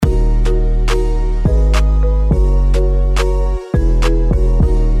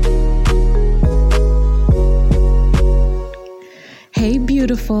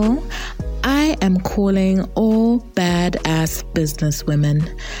beautiful. I am calling all badass businesswomen.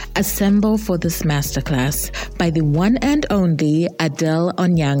 Assemble for this masterclass by the one and only Adele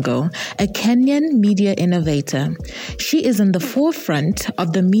Onyango, a Kenyan media innovator. She is in the forefront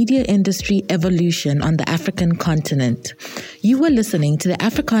of the media industry evolution on the African continent. You are listening to the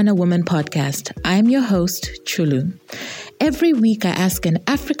Africana Woman Podcast. I'm your host, Chulu. Every week, I ask an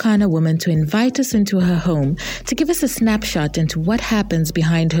Africana woman to invite us into her home to give us a snapshot into what happens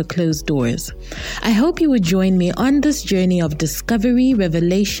behind her closed doors. I hope you would join me on this journey of discovery,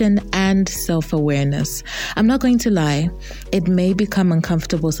 revelation, and self-awareness. I'm not going to lie, it may become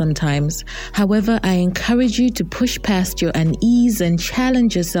uncomfortable sometimes. However, I encourage you to push past your unease and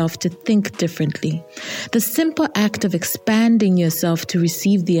challenge yourself to think differently. The simple act of expanding yourself to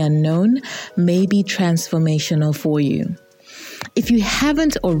receive the unknown may be transformational for you. If you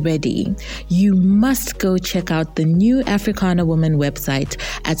haven't already, you must go check out the new Africana Woman website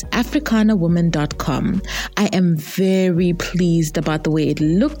at africanawoman.com. I am very pleased about the way it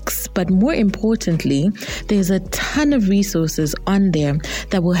looks, but more importantly, there's a ton of resources on there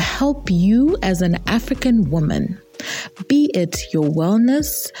that will help you as an African woman. Be it your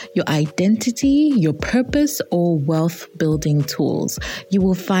wellness, your identity, your purpose, or wealth building tools. You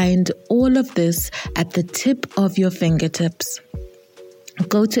will find all of this at the tip of your fingertips.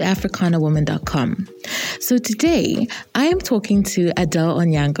 Go to africanawoman.com. So today, I am talking to Adele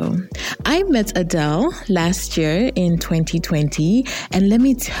Onyango. I met Adele last year in 2020, and let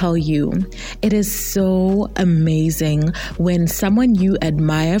me tell you, it is so amazing when someone you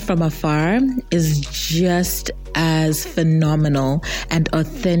admire from afar is just as phenomenal and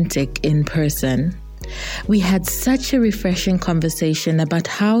authentic in person. We had such a refreshing conversation about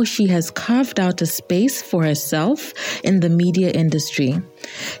how she has carved out a space for herself in the media industry.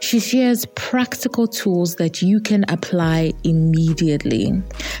 She shares practical tools that you can apply immediately.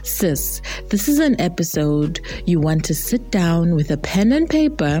 Sis, this is an episode you want to sit down with a pen and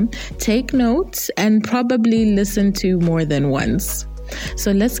paper, take notes, and probably listen to more than once.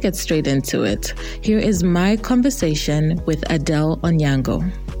 So let's get straight into it. Here is my conversation with Adele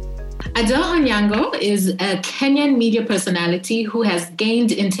Onyango. Adele Onyango is a Kenyan media personality who has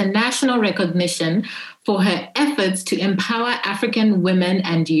gained international recognition for her efforts to empower African women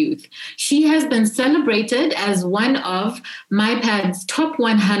and youth. She has been celebrated as one of MyPad's Top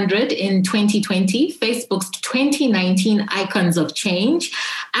 100 in 2020, Facebook's 2019 Icons of Change,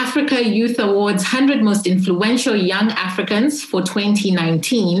 Africa Youth Awards 100 Most Influential Young Africans for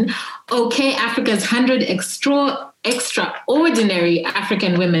 2019, OK Africa's 100 Extraordinary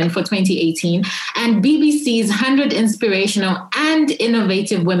African Women for 2018, and BBC's 100 Inspirational and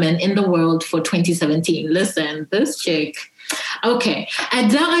Innovative Women in the World for 2017. Listen, this chick. Okay,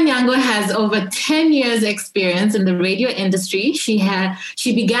 Adele Onyango has over 10 years experience in the radio industry. She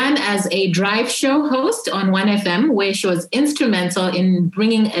began as a drive show host on 1FM, where she was instrumental in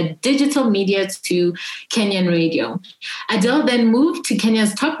bringing a digital media to Kenyan radio. Adele then moved to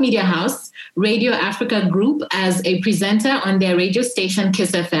Kenya's top media house, Radio Africa Group, as a presenter on their radio station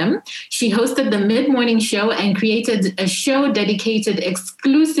Kiss FM. She hosted the mid-morning show and created a show dedicated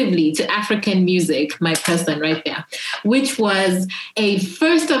exclusively to African music, my person right there, which was a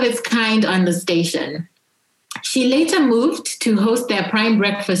first of its kind on the station. She later moved to host their Prime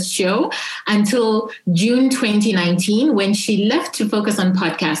Breakfast show until June 2019, when she left to focus on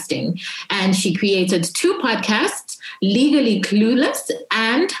podcasting. And she created 2 podcasts, Legally Clueless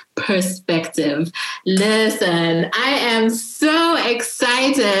and Perspective. Listen, I am so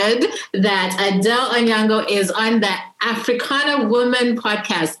excited that Adele Onyango is on the Africana Woman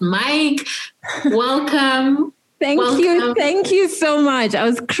Podcast. Mike, welcome. Thank you so much. I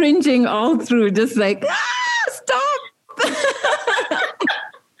was cringing all through, just like, stop.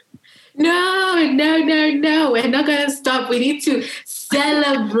 No. We're not going to stop. We need to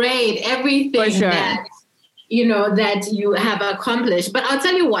celebrate everything that you have accomplished. But I'll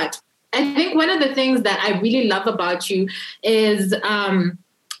tell you what, I think one of the things that I really love about you is,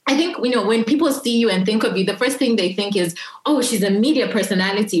 I think, when people see you and think of you, the first thing they think is, oh, she's a media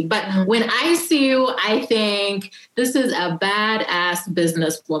personality. But when I see you, I think this is a badass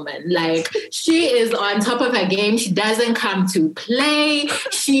businesswoman. Like, she is on top of her game. She doesn't come to play.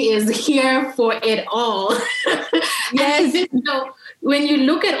 She is here for it all. Yes. When you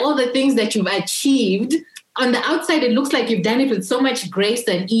look at all the things that you've achieved, on the outside, it looks like you've done it with so much grace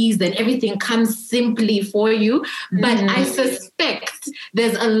and ease and everything comes simply for you. But I suspect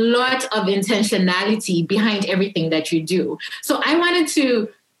there's a lot of intentionality behind everything that you do. So I wanted to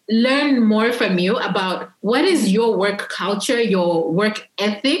learn more from you about what is your work culture, your work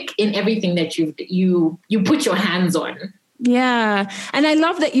ethic in everything that you put your hands on. Yeah. And I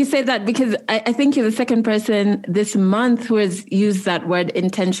love that you say that, because I think you're the second person this month who has used that word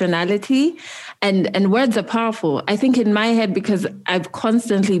intentionality, and words are powerful. I think in my head, because I've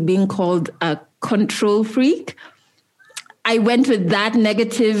constantly been called a control freak, I went with that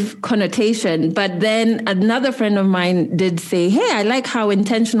negative connotation. But then another friend of mine did say, hey, I like how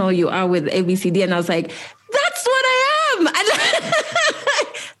intentional you are with ABCD. And I was like, that's what I am.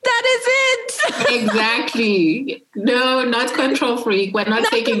 That is it. Exactly. No, not control freak. We're not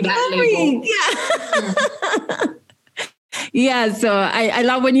taking that label. Yeah. Yeah. So I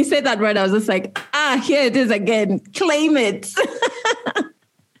love when you say that word. I was just like, here it is again. Claim it.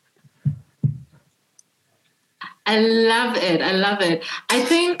 I love it. I love it. I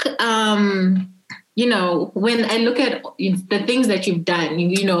think, when I look at the things that you've done,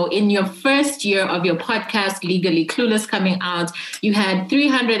 in your first year of your podcast, Legally Clueless, coming out, you had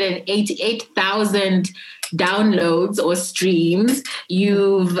 388,000 downloads or streams.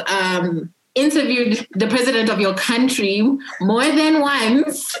 You've interviewed the president of your country more than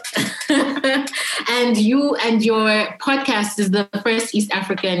once. And your podcast is the first East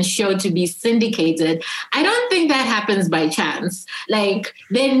African show to be syndicated. I don't think that happens by chance. Like,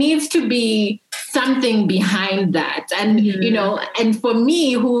 there needs to be something behind that. And, and for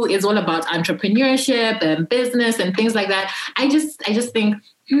me, who is all about entrepreneurship and business and things like that, I just think,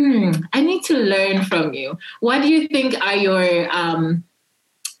 I need to learn from you. What do you think are your,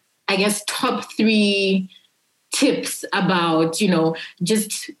 top 3 tips about,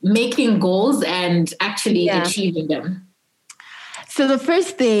 just making goals and actually achieving them? So the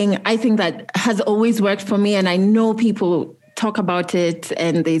first thing I think that has always worked for me, and I know people talk about it,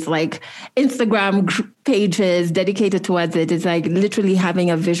 and there's like Instagram pages dedicated towards it, is like literally having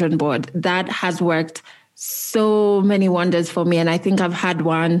a vision board. That has worked so many wonders for me. And I think I've had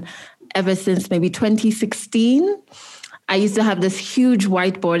one ever since maybe 2016. I used to have this huge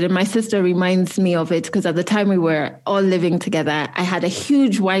whiteboard, and my sister reminds me of it because at the time we were all living together. I had a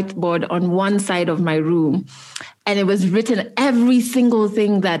huge whiteboard on one side of my room, and it was written, every single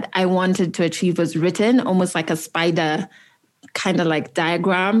thing that I wanted to achieve was written, almost like a spider kind of like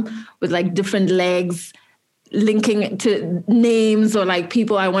diagram with like different legs linking to names or like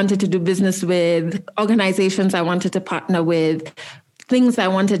people I wanted to do business with, organizations I wanted to partner with, things I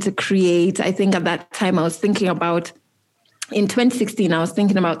wanted to create. I think at that time I was thinking about, in 2016, I was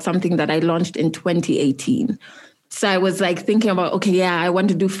thinking about something that I launched in 2018. So I was like thinking about, okay, I want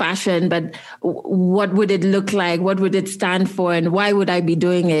to do fashion, but what would it look like? What would it stand for? And why would I be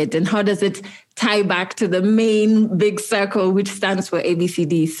doing it? And how does it tie back to the main big circle, which stands for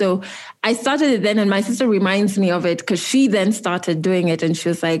ABCD? So I started it then, and my sister reminds me of it because she then started doing it. And she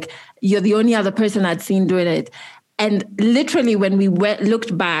was like, you're the only other person I'd seen doing it. And literally when we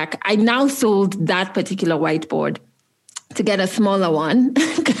looked back, I now sold that particular whiteboard to get a smaller one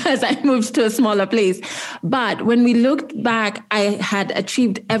because I moved to a smaller place. But when we looked back, I had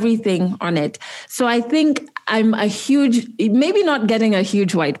achieved everything on it. So I think I'm a huge, maybe not getting a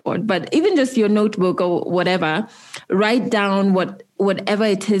huge whiteboard, but even just your notebook or whatever, write down whatever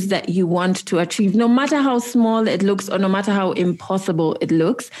it is that you want to achieve, no matter how small it looks or no matter how impossible it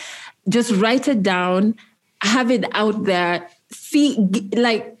looks. Just write it down, have it out there. See,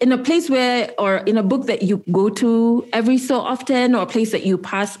 like in a place where, or in a book that you go to every so often, or a place that you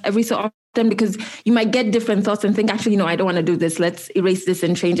pass every so often, because you might get different thoughts and think, actually, I don't want to do this. Let's erase this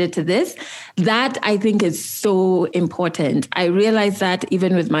and change it to this. That I think is so important. I realized that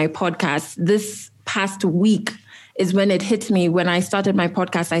even with my podcast, this past week is when it hit me. When I started my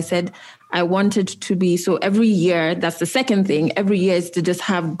podcast, I said I wanted to be, so every year, that's the second thing, every year is to just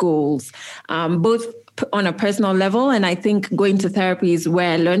have goals, both on a personal level. And I think going to therapy is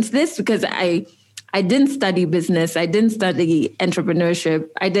where I learned this, because I didn't study business. I didn't study entrepreneurship.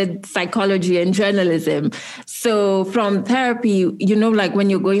 I did psychology and journalism. So from therapy, like when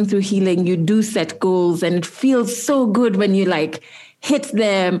you're going through healing, you do set goals, and it feels so good when you like hit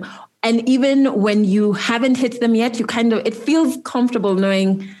them. And even when you haven't hit them yet, it feels comfortable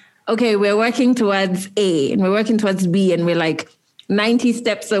knowing, okay, we're working towards A and we're working towards B, and we're like 90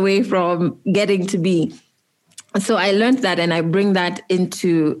 steps away from getting to B. So I learned that, and I bring that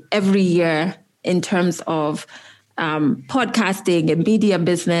into every year in terms of podcasting and media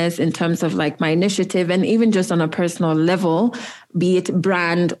business, in terms of like my initiative, and even just on a personal level, be it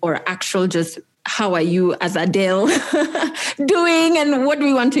brand or actual, just how are you as Adele doing and what do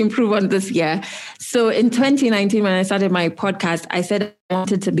we want to improve on this year? So in 2019, when I started my podcast, I said I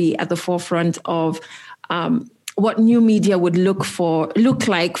wanted to be at the forefront of what new media would look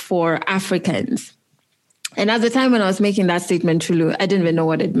like for Africans. And at the time when I was making that statement, Chulu, I didn't even know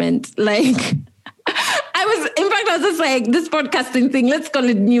what it meant. Like, I I was just like, this podcasting thing, let's call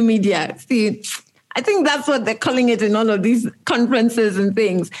it new media. See, I think that's what they're calling it in all of these conferences and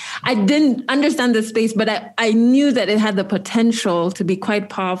things. I didn't understand the space, but I knew that it had the potential to be quite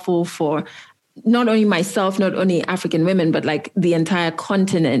powerful for not only myself, not only African women, but like the entire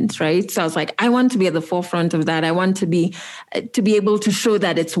continent, right? So I was like, I want to be at the forefront of that. I want to be able to show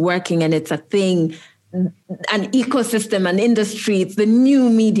that it's working and it's a thing, an ecosystem, an industry. It's the new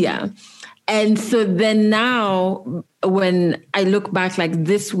media. And so then now when I look back like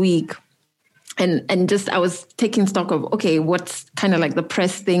this week, and just I was taking stock of, okay, what's kind of like the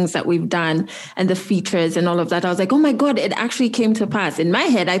press things that we've done and the features and all of that. I was like, oh my God, it actually came to pass. In my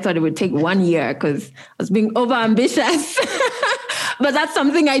head, I thought it would take 1 year because I was being over ambitious. But that's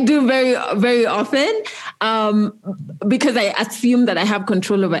something I do very, very often because I assume that I have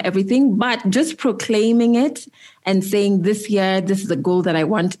control over everything. But just proclaiming it and saying this year, this is a goal that I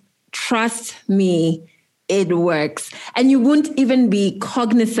want, trust me, it works. And you won't even be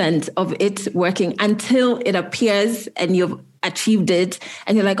cognizant of it working until it appears and you've achieved it.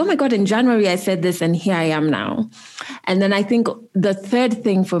 And you're like, oh my God, in January I said this and here I am now. And then I think the third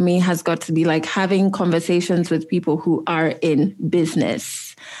thing for me has got to be like having conversations with people who are in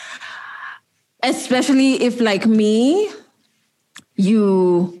business. Especially if like me,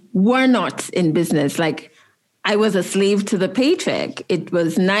 you were not in business. Like I was a slave to the paycheck. It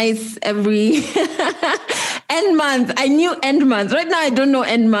was nice every end month. I knew end month. Right now, I don't know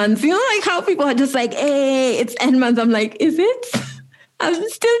end month. You know, like how people are just like, hey, it's end month. I'm like, is it? I'm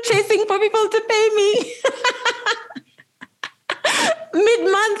still chasing for people to pay me.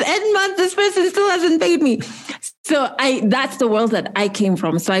 Mid-month, end month, this person still hasn't paid me. So that's the world that I came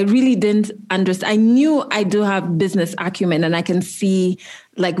from. So I really didn't understand. I knew I do have business acumen and I can see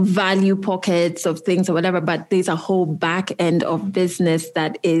like value pockets of things or whatever, but there's a whole back end of business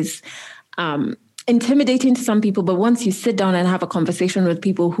that is intimidating to some people. But once you sit down and have a conversation with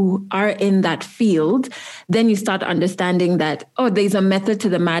people who are in that field, then you start understanding that, oh, there's a method to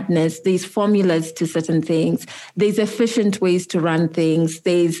the madness. There's formulas to certain things. There's efficient ways to run things.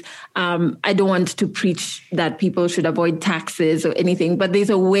 There's, I don't want to preach that people should avoid taxes or anything, but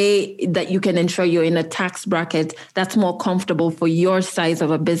there's a way that you can ensure you're in a tax bracket that's more comfortable for your size of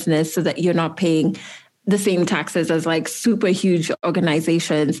a business so that you're not paying the same taxes as like super huge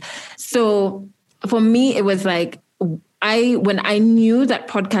organizations. So for me, it was like, when I knew that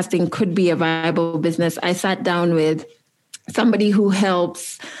podcasting could be a viable business, I sat down with somebody who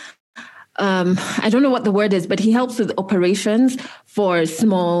helps, I don't know what the word is, but he helps with operations for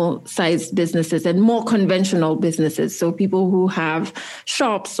small sized businesses and more conventional businesses. So people who have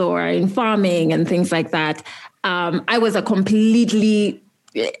shops or are in farming and things like that. I was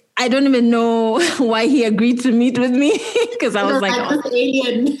I don't even know why he agreed to meet with me because I was like,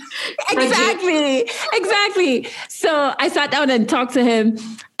 alien. Exactly. So I sat down and talked to him,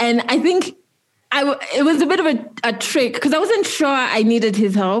 and I think it was a bit of a trick because I wasn't sure I needed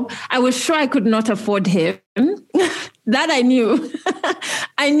his help. I was sure I could not afford him. That I knew.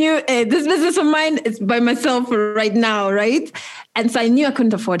 I knew this business of mine is by myself right now, right? And so I knew I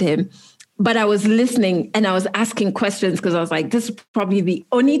couldn't afford him. But I was listening and I was asking questions because I was like, this is probably the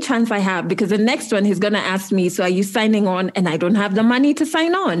only chance I have because the next one he's going to ask me, so are you signing on? And I don't have the money to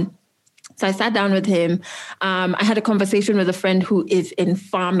sign on. So I sat down with him. I had a conversation with a friend who is in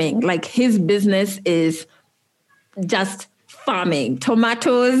farming. Like his business is just farming,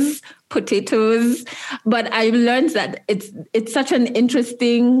 tomatoes, potatoes. But I learned that it's such an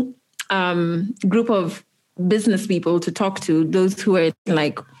interesting group of business people to talk to, those who are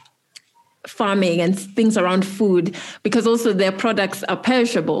like farming and things around food, because also their products are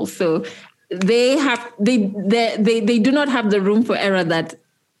perishable. So they do not have the room for error that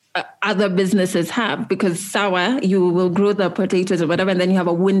other businesses have, because sour, you will grow the potatoes or whatever, and then you have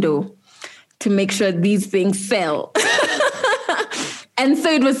a window to make sure these things sell. And so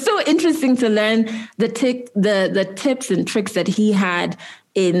it was so interesting to learn the tips and tricks that he had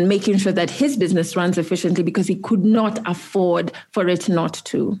in making sure that his business runs efficiently, because he could not afford for it not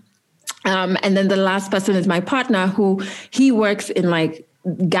to. And then the last person is my partner, who he works in like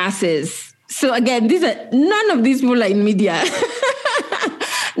gases. So again, none of these people are in media.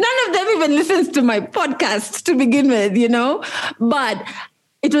 None of them even listens to my podcast to begin with, you know, but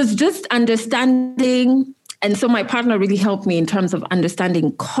it was just understanding. And so my partner really helped me in terms of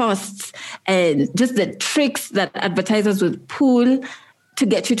understanding costs and just the tricks that advertisers would pull to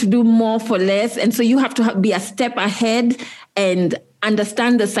get you to do more for less. And so you have to be a step ahead and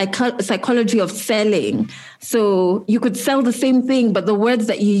understand the psychology of selling. So you could sell the same thing, but the words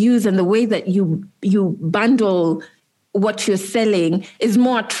that you use and the way that you bundle what you're selling is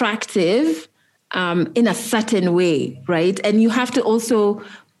more attractive in a certain way, right? And you have to also,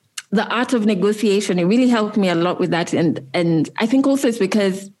 the art of negotiation, it really helped me a lot with that. And I think also it's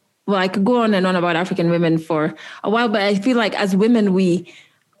because, well, I could go on and on about African women for a while, but I feel like as women, we've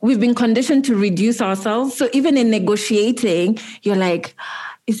been conditioned to reduce ourselves. So even in negotiating, you're like,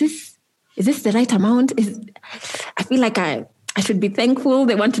 is this the right amount? I feel like I should be thankful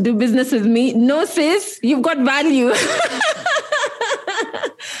they want to do business with me. No, sis, you've got value.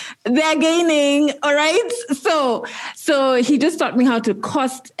 They're gaining, all right? So he just taught me how to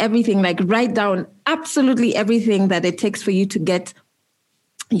cost everything, like write down absolutely everything that it takes for you to get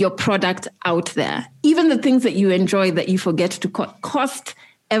your product out there. Even the things that you enjoy that you forget to cost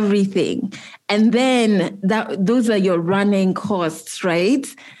everything. And then those are your running costs, right?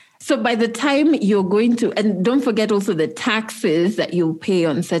 So by the time you're going to, and don't forget also the taxes that you pay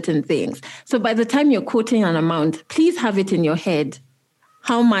on certain things. So by the time you're quoting an amount, please have it in your head.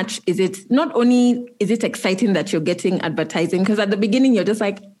 How much is it? Not only is it exciting that you're getting advertising, because at the beginning you're just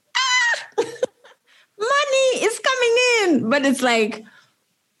like, money is coming in. But it's like,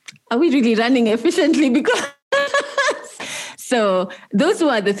 are we really running efficiently? Because so those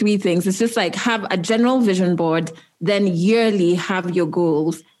are the three things. It's just like have a general vision board, then yearly have your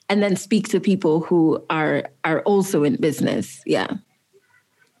goals, and then speak to people who are also in business. Yeah.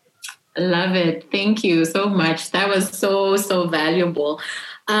 Love it. Thank you so much. That was so valuable.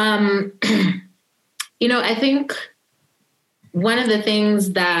 I think one of the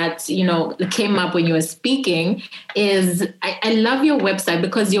things that, came up when you were speaking is I love your website,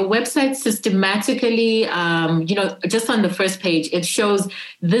 because your website systematically, just on the first page, it shows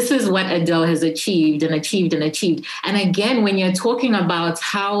this is what Adele has achieved and achieved and achieved. And again, when you're talking about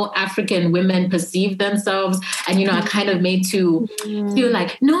how African women perceive themselves and, are kind of made to feel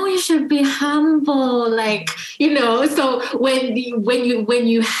like, no, you should be humble, so when you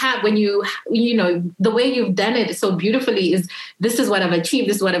the way you've done it so beautifully is, this is what I've achieved.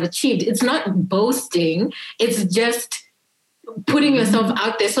 This is what I've achieved. It's not boasting. It's just putting yourself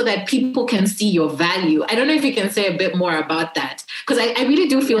out there so that people can see your value. I don't know if you can say a bit more about that. Because I really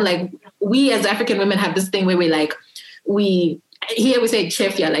do feel like we as African women have this thing where we say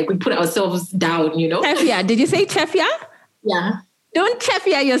chefia, like we put ourselves down, Chefia. Did you say chefia? Yeah. Don't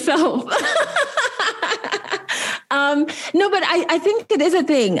chefia yourself. No, but I think it is a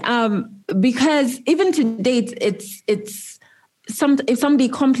thing. Because even to date, it's if somebody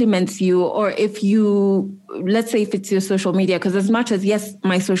compliments you, or if you, let's say if it's your social media, because as much as, yes,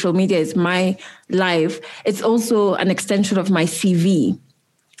 my social media is my life, it's also an extension of my CV,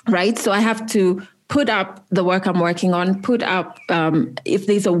 right? So I have to put up the work I'm working on, put up if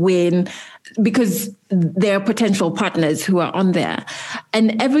there's a win, because there are potential partners who are on there.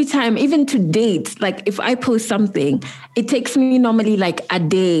 And every time, even to date, like if I post something, it takes me normally like a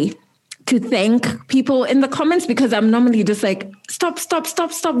day to thank people in the comments, because I'm normally just like, stop.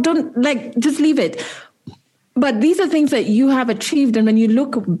 Don't, just leave it. But these are things that you have achieved. And when you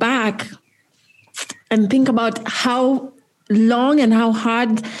look back and think about how long and how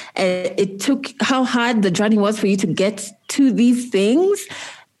hard how hard the journey was for you to get to these things,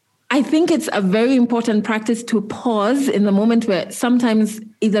 I think it's a very important practice to pause in the moment where sometimes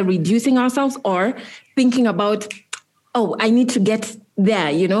either reducing ourselves or thinking about, oh, I need to get there,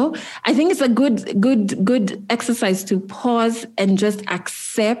 I think it's a good exercise to pause and just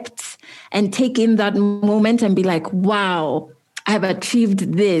accept and take in that moment and be like, wow, I've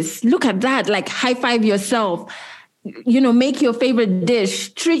achieved this. Look at that. Like high five yourself, make your favorite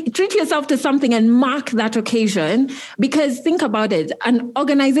dish, treat yourself to something and mark that occasion. Because think about it, and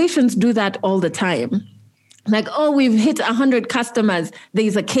organizations do that all the time. Like, oh, we've hit 100 customers.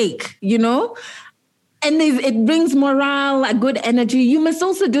 There's a cake, And it brings morale, a good energy. You must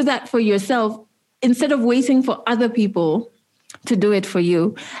also do that for yourself instead of waiting for other people to do it for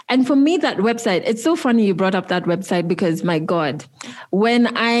you. And for me, that website, it's so funny you brought up that website, because my God, when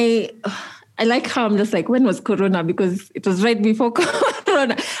I like how I'm just like, when was Corona? Because it was right before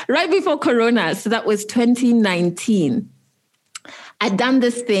Corona. So that was 2019. I'd done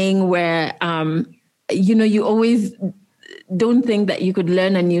this thing where, you always don't think that you could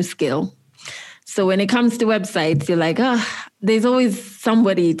learn a new skill. So when it comes to websites, you're like, there's always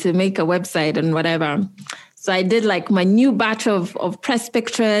somebody to make a website and whatever. So I did like my new batch of press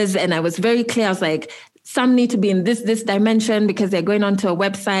pictures, and I was very clear. I was like, some need to be in this dimension because they're going onto a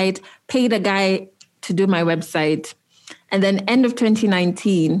website, paid a guy to do my website. And then end of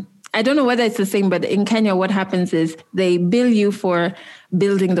 2019, I don't know whether it's the same, but in Kenya, what happens is they bill you for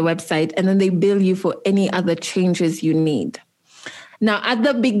building the website, and then they bill you for any other changes you need. Now, at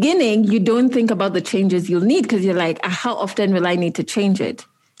the beginning, you don't think about the changes you'll need because you're like, how often will I need to change it?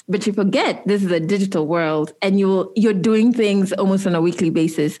 But you forget this is a digital world, and you're doing things almost on a weekly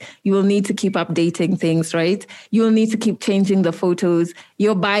basis. You will need to keep updating things, right? You will need to keep changing the photos.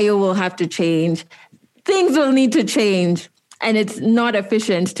 Your bio will have to change. Things will need to change. And it's not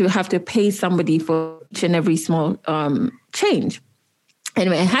efficient to have to pay somebody for each and every small change.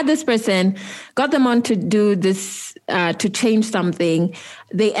 Anyway, I had this person, got them on to do this, to change something.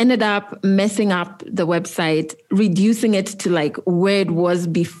 They ended up messing up the website, reducing it to like where it was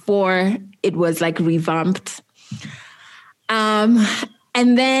before it was like revamped. And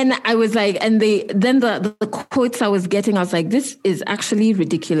then I was like, then the quotes I was getting, I was like, this is actually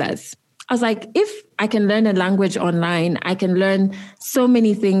ridiculous. I was like, if I can learn a language online, I can learn so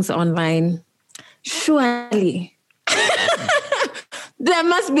many things online. Surely there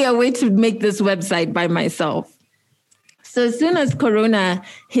must be a way to make this website by myself. So as soon as Corona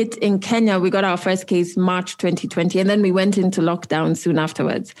hit in Kenya, we got our first case March 2020, and then we went into lockdown soon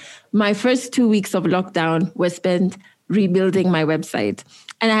afterwards. My first 2 weeks of lockdown were spent rebuilding my website.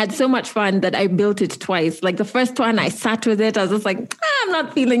 And I had so much fun that I built it twice. Like the first one, I sat with it. I was just like, I'm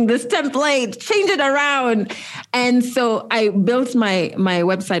not feeling this template. Change it around. And so I built my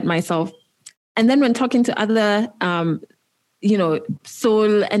website myself. And then when talking to other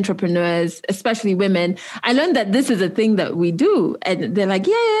sole entrepreneurs, especially women, I learned that this is a thing that we do. And they're like,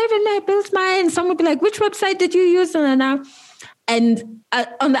 yeah, I built mine. Some would be like, which website did you use? And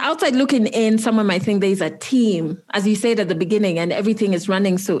on the outside looking in, someone might think there's a team, as you said at the beginning, and everything is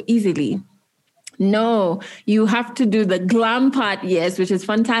running so easily. No, you have to do the glam part, yes, which is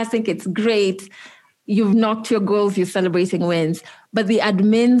fantastic. It's great. You've knocked your goals, you're celebrating wins. But the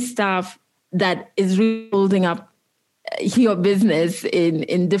admin stuff that is really holding up your business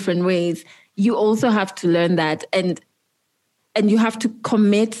in different ways, you also have to learn that. And you have to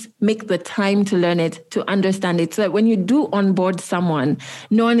commit, make the time to learn it, to understand it. So that when you do onboard someone,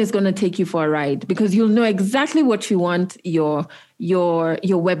 no one is going to take you for a ride, because you'll know exactly what you want your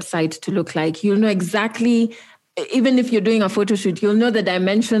website to look like. You'll know exactly, even if you're doing a photo shoot, you'll know the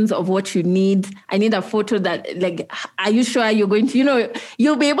dimensions of what you need. I need a photo that, like, are you sure you're going to,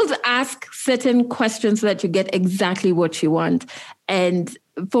 you'll be able to ask certain questions so that you get exactly what you want. And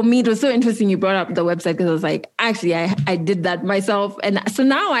for me, it was so interesting you brought up the website, because I was like, actually, I did that myself. And so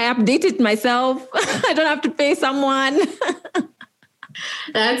now I update it myself. I don't have to pay someone.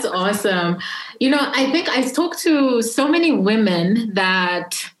 That's awesome. I think I've talked to so many women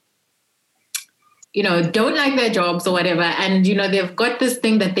that, don't like their jobs or whatever. And, they've got this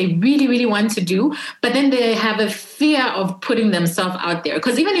thing that they really, really want to do, but then they have a fear of putting themselves out there.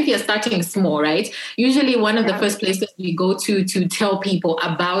 Because even if you're starting small, right? Usually one of the first places we go to tell people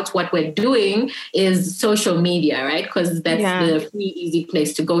about what we're doing is social media, right? Because that's the free, easy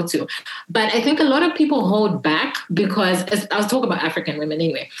place to go to. But I think a lot of people hold back because, I'll talk about African women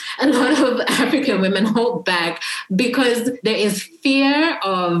anyway, a lot of African women hold back because there is fear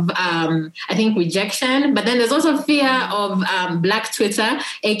of, I think, rejection. But then there's also fear of Black Twitter,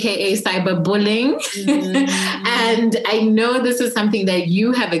 aka cyberbullying. Mm-hmm. And I know this is something that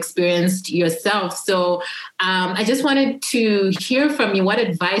you have experienced yourself. So I just wanted to hear from you what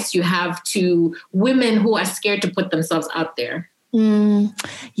advice you have to women who are scared to put themselves out there.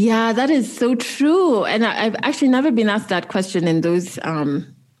 Yeah, that is so true. And I've actually never been asked that question in those,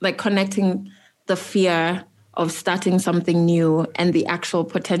 like connecting the fear of starting something new and the actual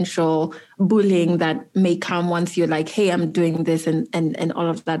potential bullying that may come once you're like, hey, I'm doing this and all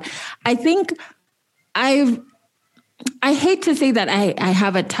of that. I think I hate to say that I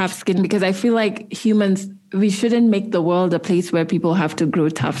have a tough skin, because I feel like humans, we shouldn't make the world a place where people have to grow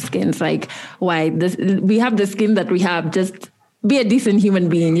tough skins. Like, why? We have the skin that we have, just be a decent human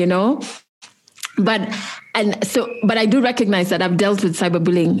being, But I do recognize that I've dealt with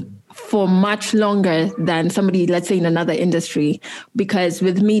cyberbullying for much longer than somebody, let's say, in another industry. Because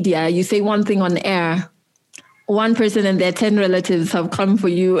with media, you say one thing on air, one person and their 10 relatives have come for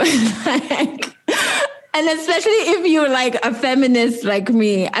you. And especially if you're like a feminist like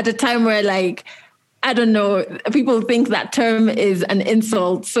me, at a time where, like, I don't know, people think that term is an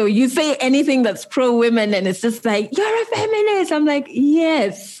insult. So you say anything that's pro-women and it's just like, you're a feminist. I'm like,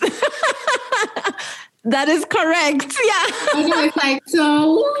 yes. That is correct. Yeah. I know, it's like,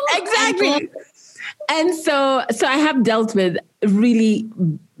 so. Exactly. And so I have dealt with really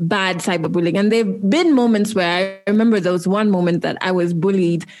bad cyberbullying. And there have been moments where I remember there was one moment that I was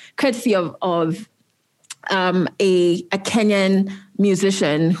bullied courtesy of a Kenyan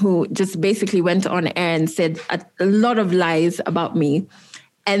musician who just basically went on air and said a lot of lies about me.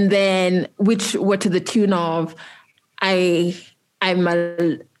 And then, which were to the tune of, I'm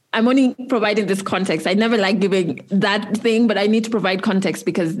a I'm only providing this context. I never like giving that thing, but I need to provide context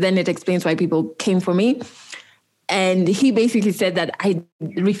because then it explains why people came for me. And he basically said that I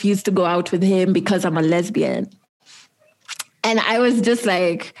refused to go out with him because I'm a lesbian. And I was just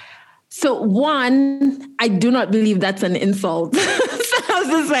like, so one, I do not believe that's an insult. So I was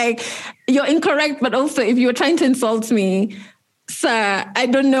just like, you're incorrect. But also, if you're trying to insult me, sir, I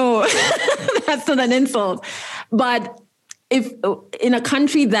don't know. That's not an insult. But if in a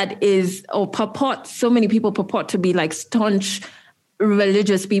country that is, or so many people purport to be like staunch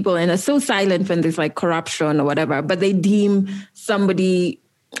religious people and are so silent when there's like corruption or whatever, but they deem somebody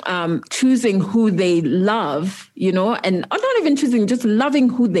choosing who they love, and not even choosing, just loving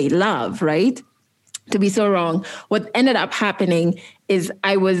who they love, right? To be so wrong. What ended up happening is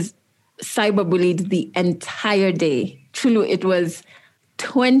I was cyberbullied the entire day. Truly, it was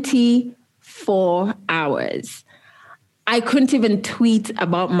 24 hours. I couldn't even tweet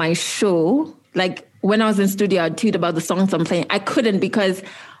about my show. Like when I was in studio, I'd tweet about the songs I'm playing. I couldn't because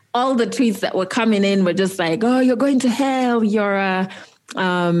all the tweets that were coming in were just like, oh, you're going to hell. You're a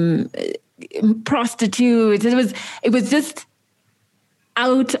prostitute. It was just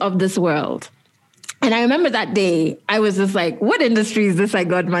out of this world. And I remember that day, I was just like, what industry is this I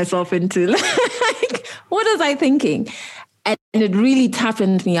got myself into? Like, what was I thinking? And it really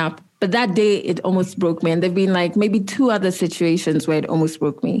toughened me up. But that day, it almost broke me. And there've been like maybe 2 other situations where it almost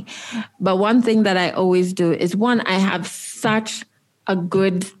broke me. But one thing that I always do is, one, I have such a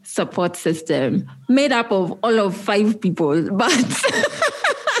good support system made up of all of 5 people. But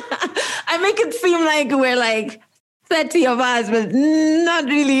I make it seem like we're like 30 of us, but not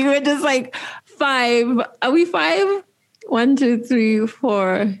really. We're just like 5. Are we 5? 1, 2, 3,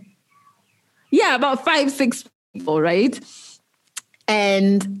 4. Yeah, about 5, 6 people, right?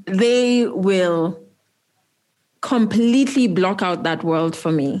 And they will completely block out that world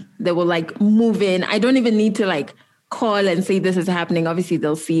for me. They will like move in. I don't even need to like call and say this is happening. Obviously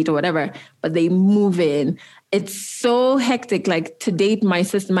they'll see it or whatever, but they move in. It's so hectic. Like to date, my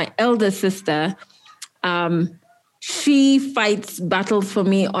elder sister, she fights battles for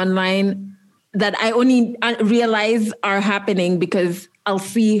me online that I only realize are happening because I'll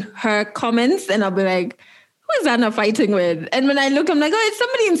see her comments and I'll be like, who is Anna fighting with? And when I look, I'm like, oh, it's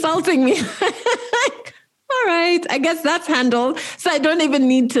somebody insulting me. All right, I guess that's handled. So I don't even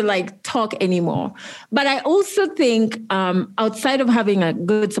need to like talk anymore. But I also think outside of having a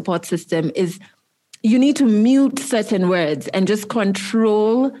good support system is you need to mute certain words and just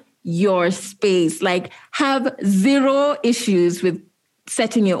control your space. Like have 0 issues with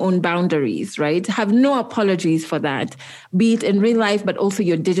setting your own boundaries, right? Have no apologies for that, be it in real life, but also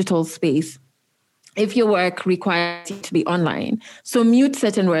your digital space. If your work requires you to be online. So mute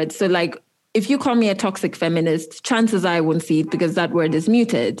certain words. So like, if you call me a toxic feminist, chances are I won't see it because that word is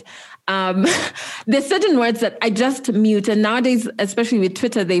muted. There's certain words that I just mute. And nowadays, especially with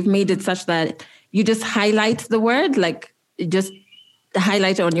Twitter, they've made it such that you just highlight the word, like just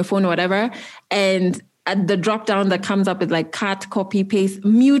highlight it on your phone or whatever. And at the drop down that comes up with like cut, copy, paste,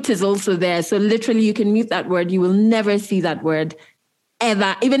 mute is also there. So literally you can mute that word. You will never see that word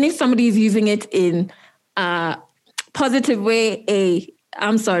ever. Even if somebody is using it in a positive way,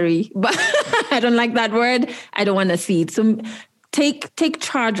 I'm sorry, but I don't like that word. I don't want to see it. So take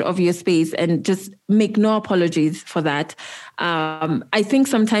charge of your space and just make no apologies for that. I think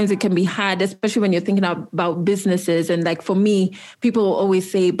sometimes it can be hard, especially when you're thinking about businesses. And like for me, people will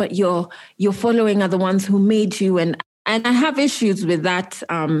always say, but your following are the ones who made you. And I have issues with that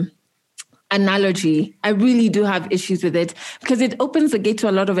analogy. I really do have issues with it because it opens the gate to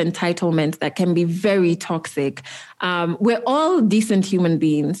a lot of entitlement that can be very toxic. We're all decent human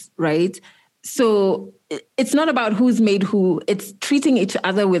beings, right? So it's not about who's made who. It's treating each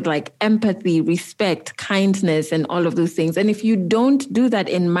other with like empathy, respect, kindness, and all of those things. And if you don't do that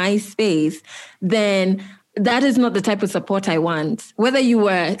in my space, then that is not the type of support I want. Whether you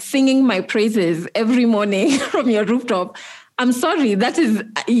were singing my praises every morning from your rooftop, I'm sorry,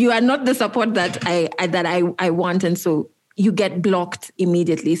 you are not the support that I want. And so you get blocked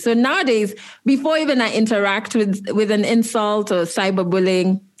immediately. So nowadays, before even I interact with an insult or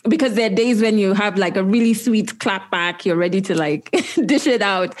cyberbullying, because there are days when you have like a really sweet clap back, you're ready to like dish it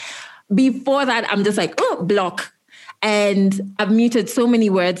out. Before that, I'm just like, oh, block. And I've muted so many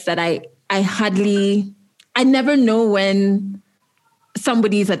words that I never know when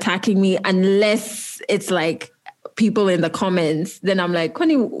somebody's attacking me unless it's like people in the comments. Then I'm like,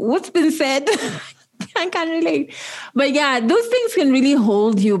 Connie, what's been said? I can't relate. But yeah, those things can really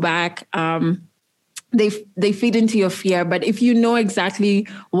hold you back. they feed into your fear. But if you know exactly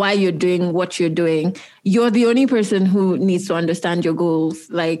why you're doing what you're doing, you're the only person who needs to understand your goals.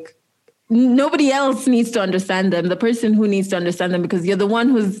 Like nobody else needs to understand them. The person who needs to understand them, because you're the one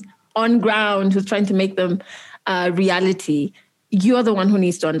who's on ground, who's trying to make them reality. You're the one who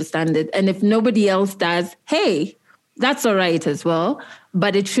needs to understand it. And if nobody else does, hey, that's all right as well.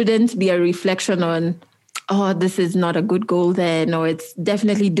 But it shouldn't be a reflection on, oh, this is not a good goal then, or it's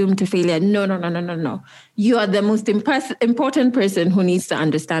definitely doomed to failure. No. You are the most important person who needs to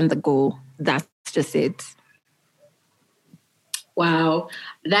understand the goal. That's just it. Wow.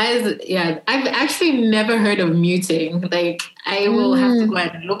 That is, yeah, I've actually never heard of muting. Like, I will have to go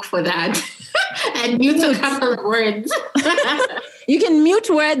and look for that and mute a couple of words. You can mute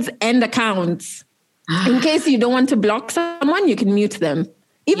words and accounts. In case you don't want to block someone, you can mute them.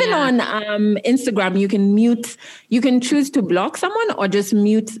 Even on Instagram, you can choose to block someone or just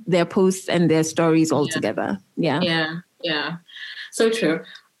mute their posts and their stories altogether. Yeah. So true.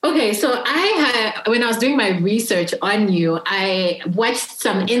 Okay, so when I was doing my research on you, I watched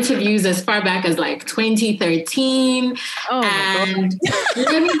some interviews as far back as like 2013. Oh, and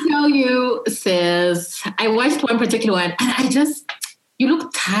let me tell you, sis, I watched one particular one and you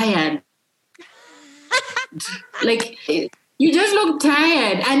look tired. Like, you just look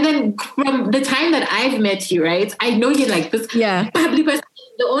tired. And then from the time that I've met you, right, I know you're like this bubbly person.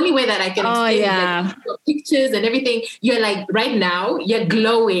 The only way that I can explain is like your pictures and everything, you're like, right now, you're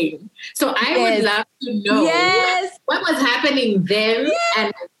glowing. So I would love to know what was happening then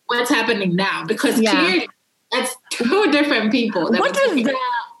and what's happening now. Because clearly, that's two different people. What is that?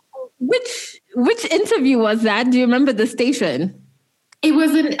 Which interview was that? Do you remember the station? It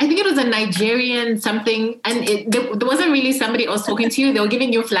was I think it was a Nigerian something, and there wasn't really somebody else talking to you. They were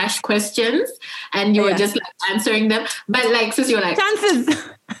giving you flash questions, and you were just like answering them. But like, since you're like chances.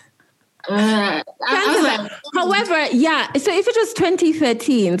 I was like, however, so if it was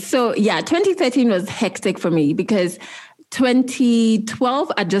 2013, 2013 was hectic for me because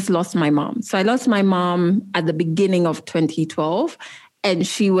 2012 I just lost my mom. So I lost my mom at the beginning of 2012, and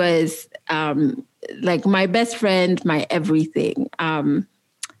she was like my best friend, my everything. To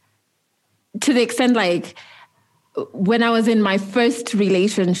the extent, like, when I was in my first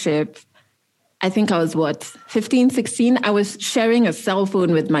relationship, I think I was 15, 16, I was sharing a cell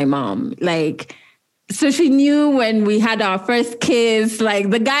phone with my mom. Like, so she knew when we had our first kiss, like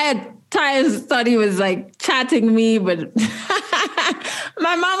the guy at times thought he was like chatting me, but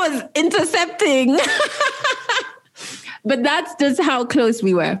my mom was intercepting. But that's just how close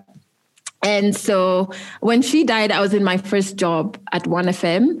we were. And so when she died, I was in my first job at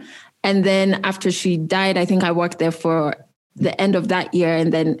 1FM. And then after she died, I think I worked there for the end of that year.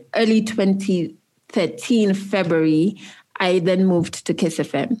 And then early 2013, February, I then moved to Kiss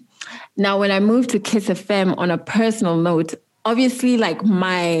FM. Now, when I moved to Kiss FM, on a personal note, obviously, like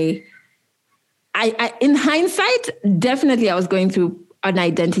I in hindsight, definitely I was going through an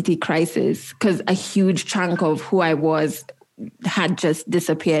identity crisis because a huge chunk of who I was had just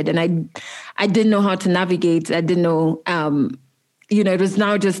disappeared. And I didn't know how to navigate. I didn't know, it was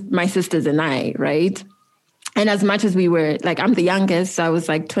now just my sisters and I, right? And as much as we were, like, I'm the youngest, so I was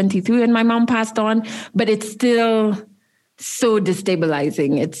like 23 when my mom passed on, but it's still so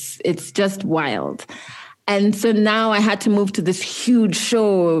destabilizing. It's just wild. And so now I had to move to this huge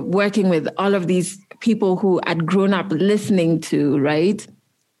show, working with all of these people who I'd grown up listening to, right?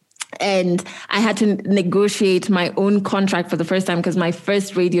 And I had to negotiate my own contract for the first time because my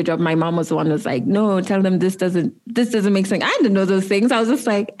first radio job, my mom was the one who was like, no, tell them this doesn't make sense. I didn't know those things. I was just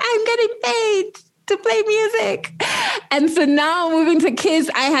like, I'm getting paid to play music. And so now moving to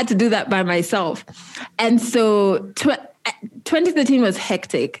Kiss, I had to do that by myself. And so 2013 was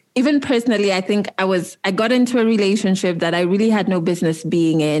hectic. Even personally, I think I got into a relationship that I really had no business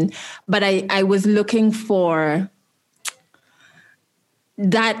being in, but I was looking for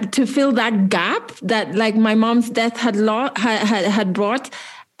that to fill that gap that like my mom's death had brought.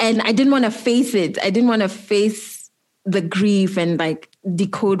 And I didn't want to face it. I didn't want to face the grief and like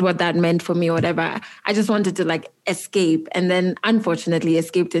decode what that meant for me or whatever. I just wanted to like escape, and then unfortunately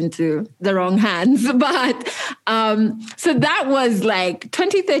escaped into the wrong hands. But so that was like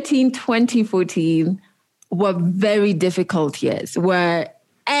 2013, 2014 were very difficult years,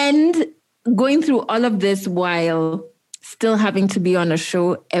 and going through all of this while still having to be on a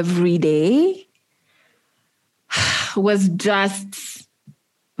show every day was just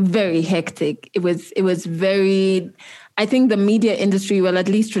very hectic. It was very, I think the media industry, well, at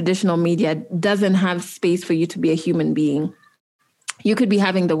least traditional media, doesn't have space for you to be a human being. You could be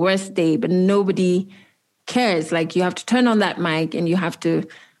having the worst day, but nobody cares. Like, you have to turn on that mic and you have to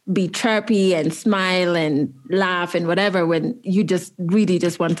be chirpy and smile and laugh and whatever when you just really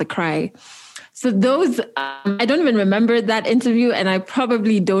just want to cry. So those, I don't even remember that interview, and I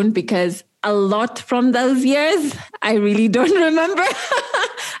probably don't because a lot from those years, I really don't remember.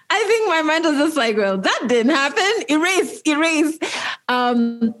 I think my mind was just like, well, that didn't happen. Erase.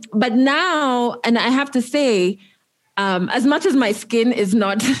 But now, and I have to say, as much as my skin is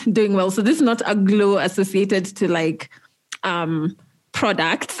not doing well, so this is not a glow associated to like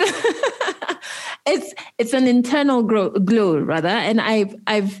products. It's an internal glow rather. And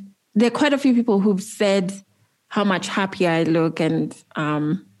there are quite a few people who've said how much happier I look and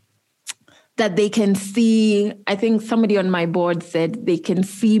that they can see. I think somebody on my board said they can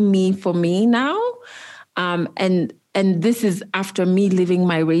see me for me now. And this is after me leaving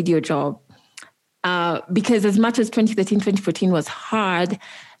my radio job. Because as much as 2013, 2014 was hard,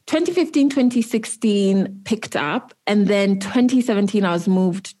 2015, 2016 picked up. And then 2017, I was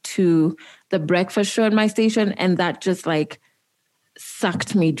moved to the breakfast show at my station. And that just like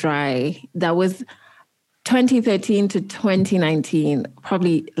sucked me dry. That was 2013 to 2019,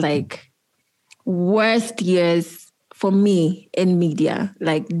 probably like worst years for me in media,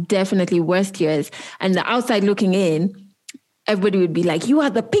 like definitely worst years. And the outside looking in, everybody would be like, you are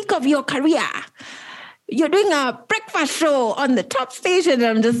the peak of your career. You're doing a breakfast show on the top station. And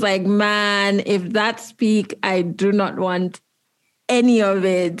I'm just like, man, if that's peak, I do not want any of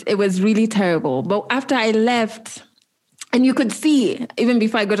it. It was really terrible. But after I left, and you could see, even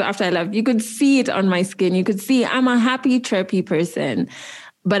before I got to after I left, you could see it on my skin. You could see I'm a happy, chirpy person,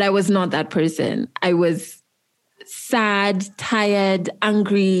 but I was not that person. I was sad, tired,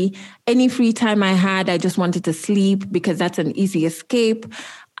 angry. Any free time I had, I just wanted to sleep because that's an easy escape.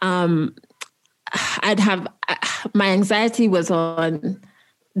 My anxiety was on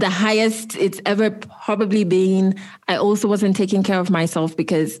the highest it's ever probably been. I also wasn't taking care of myself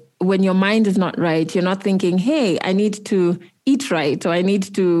because when your mind is not right, you're not thinking, hey, I need to eat right, or I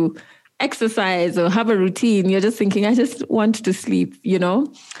need to exercise or have a routine. You're just thinking, I just want to sleep, you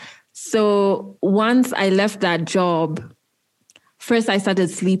know? So once I left that job, first I started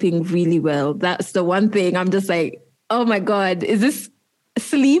sleeping really well. That's the one thing I'm just like, oh my God, is this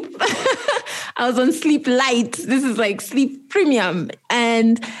sleep? I was on sleep light. This is like sleep premium.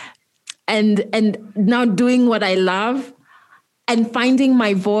 And now doing what I love and finding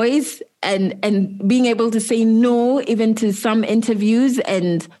my voice and being able to say no even to some interviews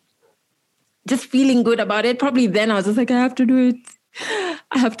and just feeling good about it. Probably then I was just like, I have to do it.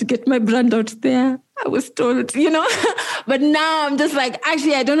 I have to get my brand out there. I was told, you know, but now I'm just like,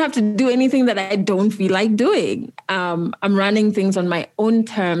 actually, I don't have to do anything that I don't feel like doing. I'm running things on my own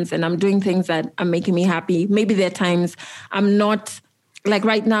terms and I'm doing things that are making me happy. Maybe there are times I'm not, like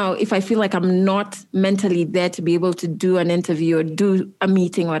right now, if I feel like I'm not mentally there to be able to do an interview or do a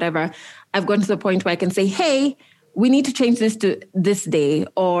meeting, whatever, I've gotten to the point where I can say, hey, we need to change this to this day,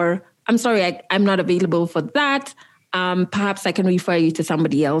 or I'm sorry, I'm not available for that. Perhaps I can refer you to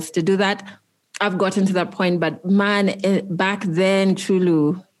somebody else to do that. I've gotten to that point, but man, back then,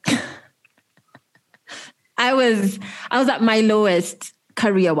 Chulu, I was at my lowest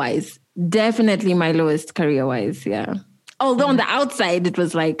career-wise. Definitely my lowest career-wise, yeah. Although on the outside, it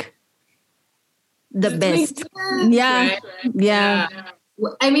was like the best. Yeah, yeah.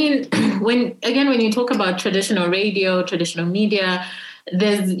 I mean, when you talk about traditional radio, traditional media,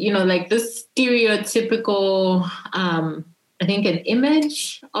 there's, you know, like this stereotypical, I think, an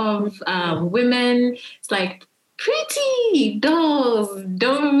image of women. It's like pretty dolls,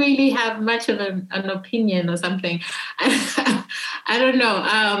 don't really have much of an opinion or something. I don't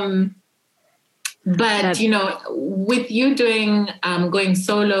know. But, you know, with you doing, going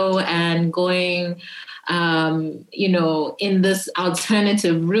solo and going, you know, in this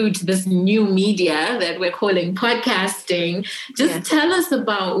alternative route, this new media that we're calling podcasting, just tell us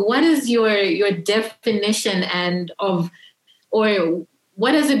about what is your definition or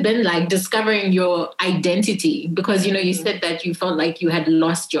what has it been like discovering your identity? Because, you know, you said that you felt like you had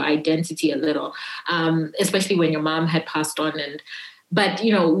lost your identity a little, especially when your mom had passed on. But,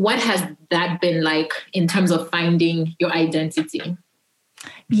 you know, what has that been like in terms of finding your identity?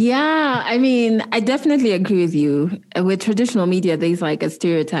 Yeah, I mean, I definitely agree with you. With traditional media, there's like a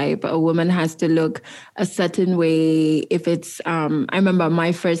stereotype. A woman has to look a certain way. If it's, I remember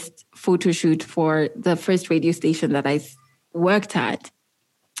my first photo shoot for the first radio station that I worked at.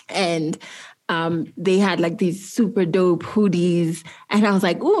 And they had like these super dope hoodies. And I was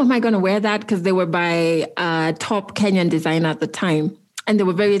like, oh, am I going to wear that? Because they were by a top Kenyan designer at the time. And they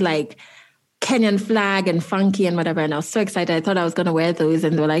were very like Kenyan flag and funky and whatever. And I was so excited. I thought I was going to wear those.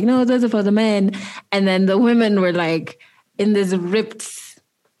 And they were like, no, those are for the men. And then the women were like in this ripped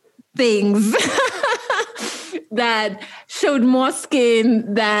things that showed more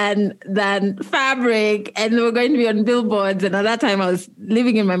skin than fabric, and they were going to be on billboards. And at that time, I was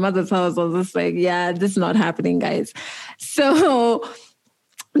living in my mother's house. I was just like, yeah, this is not happening, guys. So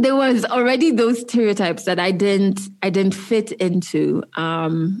there was already those stereotypes that I didn't fit into.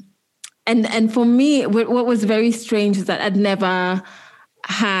 And for me, what was very strange is that I'd never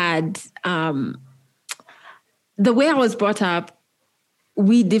had the way I was brought up.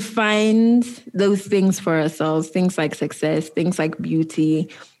 We defined those things for ourselves, things like success, things like beauty.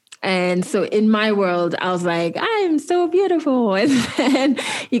 And so in my world, I was like, I'm so beautiful. And then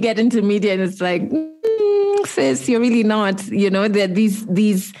you get into media and it's like, sis, you're really not. You know, there are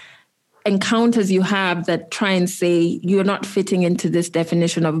these encounters you have that try and say you're not fitting into this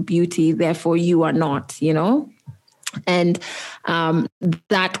definition of beauty, therefore you are not, you know? And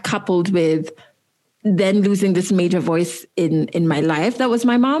that coupled with then losing this major voice in my life, that was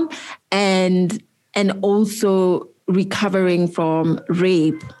my mom, and also recovering from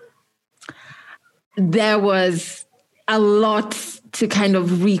rape. There was a lot to kind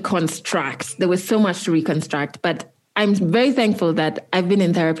of reconstruct. There was so much to reconstruct, but I'm very thankful that I've been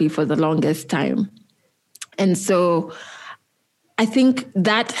in therapy for the longest time. And so I think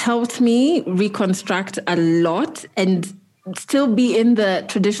that helped me reconstruct a lot and still be in the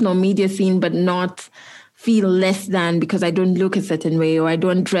traditional media scene, but not feel less than because I don't look a certain way or I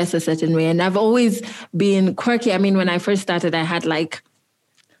don't dress a certain way. And I've always been quirky. I mean, when I first started, I had like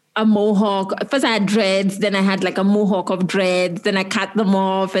a mohawk. First I had dreads, then I had like a mohawk of dreads, then I cut them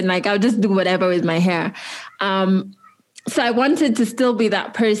off and like I'll just do whatever with my hair. So I wanted to still be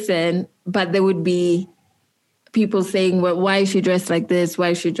that person, but there would be people saying, well, why is she dressed like this? Why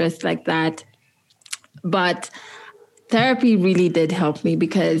is she dressed like that? But therapy really did help me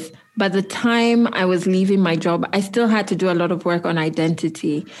because by the time I was leaving my job, I still had to do a lot of work on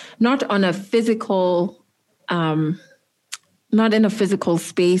identity, not on a physical, not in a physical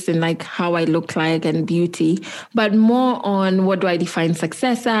space and like how I look like and beauty, but more on what do I define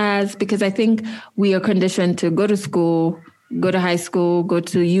success as? Because I think we are conditioned to go to school, go to high school, go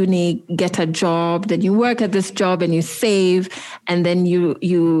to uni, get a job, then you work at this job and you save, and then you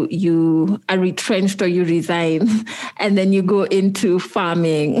are retrenched or you resign, and then you go into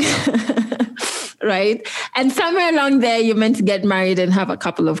farming, right? And somewhere along there, you're meant to get married and have a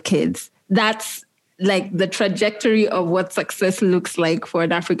couple of kids. That's like the trajectory of what success looks like for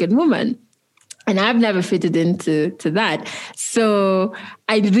an African woman. And I've never fitted into that. So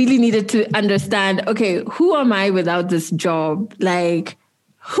I really needed to understand, okay, who am I without this job? Like,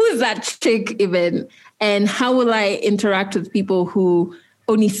 who's that chick even? And how will I interact with people who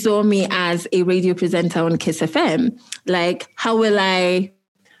only saw me as a radio presenter on Kiss FM? Like, how will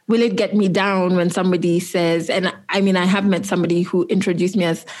it get me down when somebody says, and I mean, I have met somebody who introduced me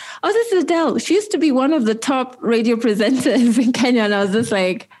as, oh, this is Adele. She used to be one of the top radio presenters in Kenya. And I was just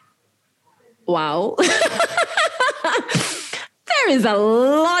like, wow. There is a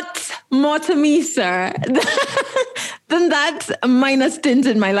lot more to me, sir, than that minor stint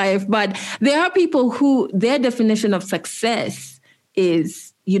in my life. But there are people who their definition of success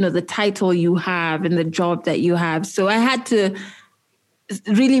is, you know, the title you have and the job that you have. So I had to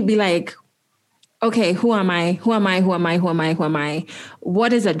really be like, okay, who am I? Who am I? Who am I? Who am I? Who am I?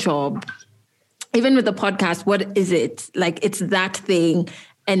 What is a job? Even with the podcast, what is it? Like, it's that thing.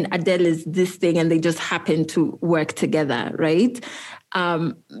 And Adele is this thing, and they just happen to work together, right?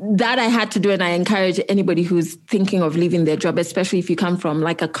 That I had to do, and I encourage anybody who's thinking of leaving their job, especially if you come from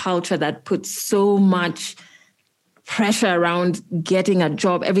like a culture that puts so much pressure around getting a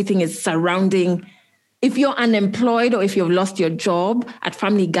job. Everything is surrounding. If you're unemployed or if you've lost your job at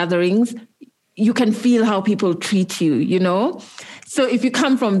family gatherings, you can feel how people treat you, you know? So if you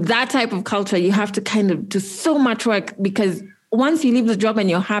come from that type of culture, you have to kind of do so much work because once you leave the job and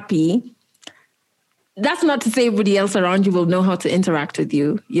you're happy, that's not to say everybody else around you will know how to interact with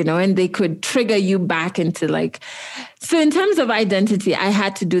you, you know, and they could trigger you back into like, so in terms of identity, I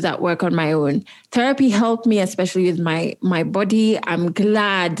had to do that work on my own. Therapy helped me, especially with my body. I'm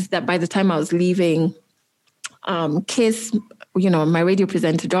glad that by the time I was leaving KISS, you know, my radio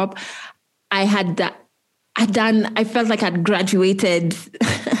presenter job, I felt like I'd graduated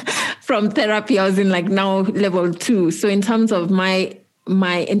from therapy. I was in like now level 2. So in terms of my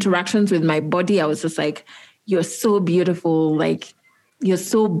interactions with my body, I was just like, you're so beautiful. Like, you're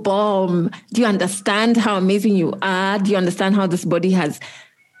so bomb. Do you understand how amazing you are? Do you understand how this body has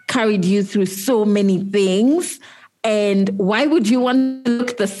carried you through so many things? And why would you want to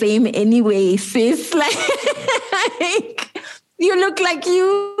look the same anyway, sis? Like you look like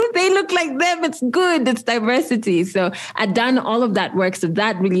you if they look like them, it's good. It's diversity. So I've done all of that work. So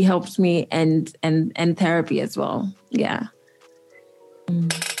that really helps me and therapy as well. Yeah.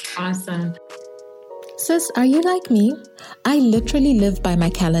 Awesome. Sis, are you like me? I literally live by my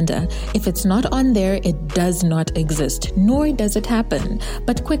calendar. If it's not on there, it does not exist, nor does it happen.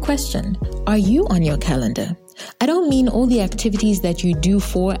 But quick question, are you on your calendar? I don't mean all the activities that you do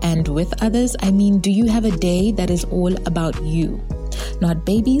for and with others. I mean, do you have a day that is all about you? Not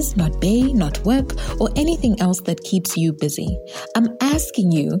babies, not bae, not work, or anything else that keeps you busy. I'm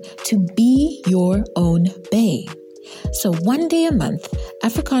asking you to be your own bae. So one day a month,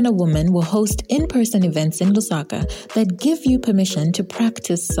 Africana Woman will host in-person events in Lusaka that give you permission to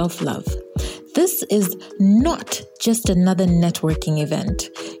practice self-love. This is not just another networking event.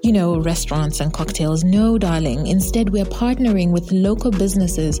 You know, restaurants and cocktails. No, darling. Instead, we're partnering with local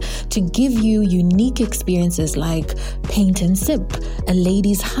businesses to give you unique experiences like paint and sip, a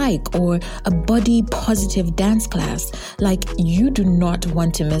ladies' hike, or a body positive dance class. Like, you do not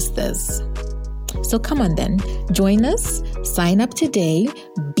want to miss this. So come on then, join us, sign up today,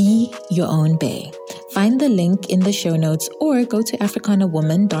 be your own bae. Find the link in the show notes or go to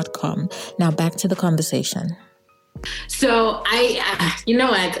africanawoman.com. Now back to the conversation. So you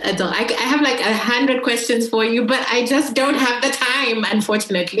know what, Adele, I have like 100 questions for you, but I just don't have the time,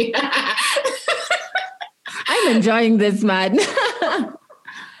 unfortunately. I'm enjoying this, man.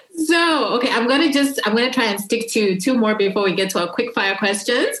 So, okay, I'm going to try and stick to two more before we get to our quick fire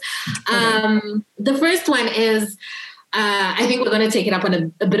questions. The first one is, I think we're going to take it up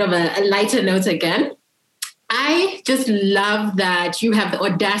on a bit of a lighter note again. I just love that you have the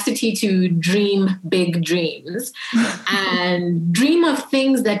audacity to dream big dreams and dream of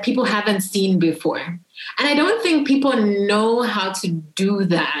things that people haven't seen before. And I don't think people know how to do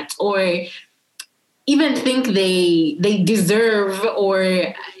that or even think they deserve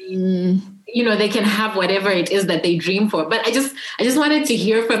or they can have whatever it is that they dream for. But I just wanted to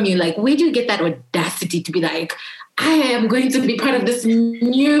hear from you, like, where do you get that audacity to be like, I am going to be part of this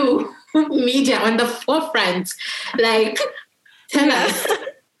new media on the forefront? Like, tell us.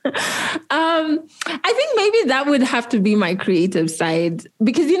 I think maybe that would have to be my creative side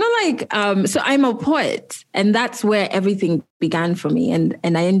because, so I'm a poet and that's where everything began for me. And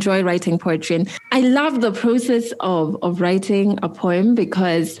I enjoy writing poetry. And I love the process of writing a poem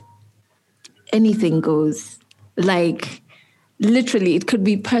because anything goes. Like, literally, it could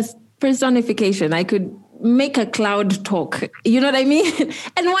be personification. I could make a cloud talk. You know what I mean?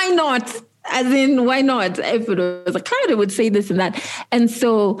 And why not? As in, why not? If it was a cloud, it would say this and that. And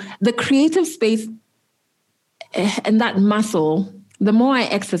so the creative space and that muscle, the more I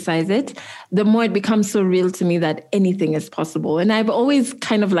exercise it, the more it becomes so real to me that anything is possible. And I've always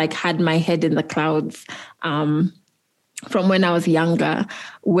kind of like had my head in the clouds from when I was younger,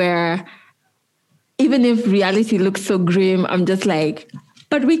 where even if reality looks so grim, I'm just like,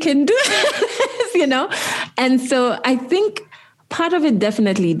 but we can do this, And so I think part of it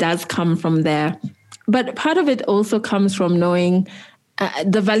definitely does come from there. But part of it also comes from knowing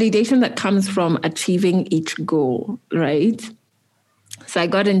the validation that comes from achieving each goal, right? So I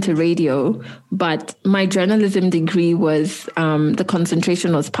got into radio, but my journalism degree was, the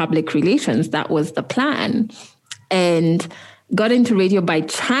concentration was public relations. That was the plan. And got into radio by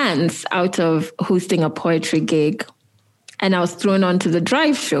chance out of hosting a poetry gig. And I was thrown onto the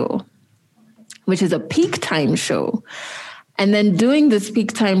Drive show, which is a peak time show. And then doing this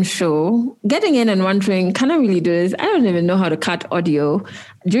peak time show, getting in and wondering, can I really do this? I don't even know how to cut audio.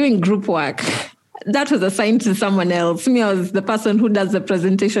 During group work, that was assigned to someone else. Me, I was the person who does the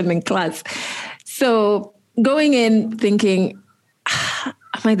presentation in class. So going in thinking, am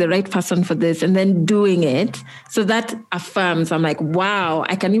I the right person for this? And then doing it. So that affirms, I'm like, wow,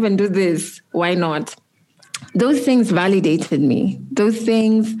 I can even do this. Why not? Those things validated me. Those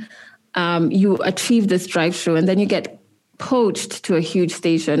things, you achieve this Drive show and then you get poached to a huge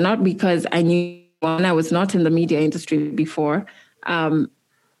station, not because I knew when I was not in the media industry before.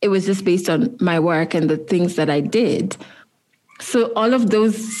 It was just based on my work and the things that I did. So all of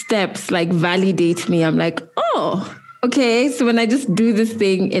those steps like validate me. I'm like, oh, okay. So when I just do this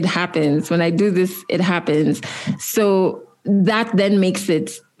thing, it happens. When I do this, it happens. So that then makes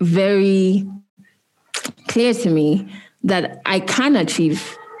it very clear to me that I can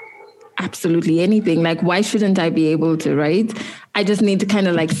achieve absolutely anything. Like, why shouldn't I be able to, right? I just need to kind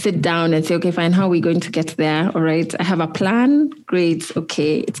of like sit down and say, okay, fine, how are we going to get there? All right, I have a plan. Great.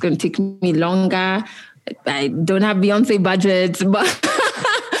 Okay, it's going to take me longer. I don't have Beyonce budgets, but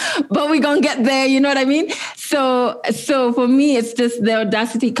we're going to get there. You know what I mean? So for me, it's just the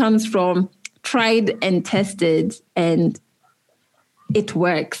audacity comes from tried and tested and it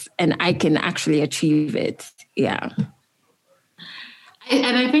works and I can actually achieve it. Yeah.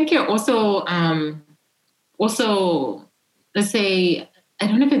 And I think you're also, let's say, I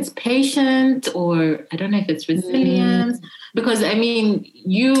don't know if it's patient or I don't know if it's resilience, because I mean,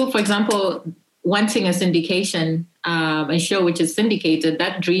 you, for example, wanting a syndication, a show which is syndicated,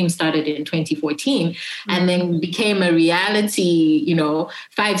 that dream started in 2014 and then became a reality,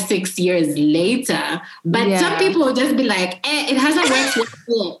 5-6 years later. But some people will just be like, it hasn't worked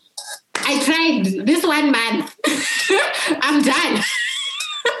yet. I tried this 1 month. I'm done.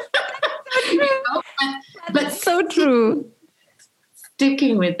 But so true.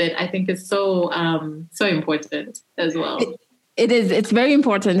 Sticking with it, I think, is so important as well. It is. It's very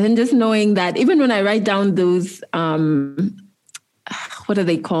important. And just knowing that even when I write down those, what are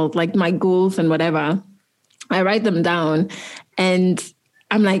they called? Like my goals and whatever, I write them down and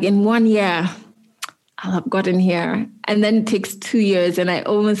I'm like, in 1 year, I'll have gotten here. And then it takes 2 years. And I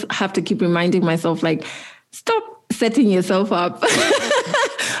almost have to keep reminding myself, like, stop setting yourself up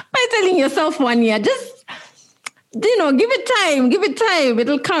by telling yourself 1 year, just, give it time.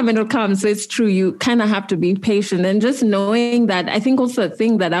 It'll come. So it's true. You kind of have to be patient and just knowing that. I think also a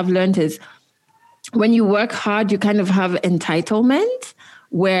thing that I've learned is when you work hard, you kind of have entitlement,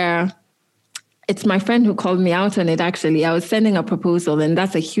 where it's my friend who called me out on it. Actually, I was sending a proposal, and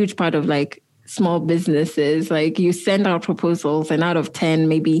that's a huge part of like small businesses. Like you send out proposals and out of 10,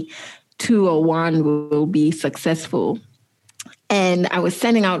 maybe 2 or 1 will be successful. And I was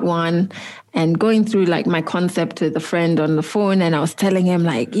sending out one and going through like my concept with a friend on the phone. And I was telling him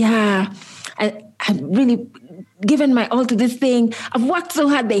like, I've really given my all to this thing. I've worked so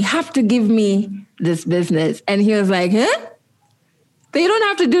hard. They have to give me this business. And he was like, huh? They don't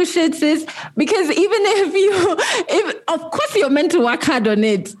have to do shit, sis. Because even if of course you're meant to work hard on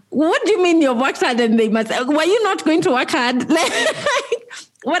it. What do you mean you've worked hard and they must? Were you not going to work hard?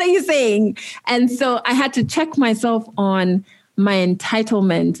 What are you saying? And so I had to check myself on my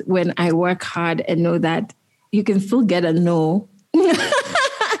entitlement when I work hard and know that you can still get a no.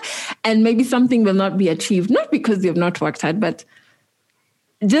 And maybe something will not be achieved, not because you've not worked hard, but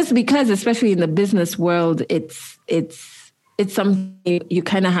just because, especially in the business world, it's something you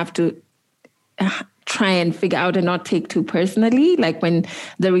kind of have to try and figure out and not take too personally. Like when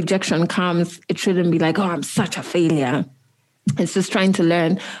the rejection comes, it shouldn't be like, oh, I'm such a failure. It's just trying to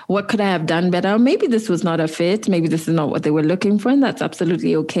learn, what could I have done better? Maybe this was not a fit. Maybe this is not what they were looking for, and that's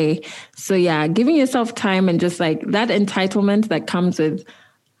absolutely okay. So yeah, giving yourself time and just like that entitlement that comes with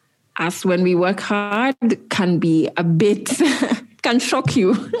us when we work hard can be a bit, can shock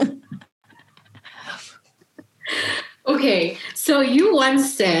you. Okay, so you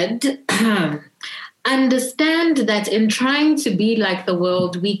once said, understand that in trying to be like the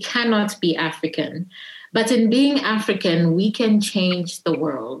world, we cannot be African. But in being African, we can change the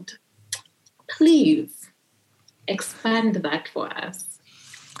world. Please expand that for us.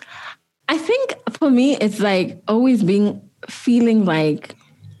 I think for me, it's like always feeling like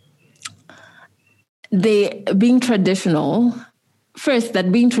being traditional. First, that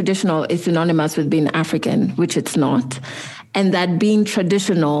being traditional is synonymous with being African, which it's not. And that being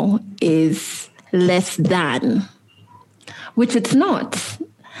traditional is less than, which it's not.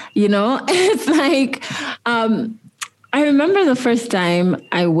 It's like, I remember the first time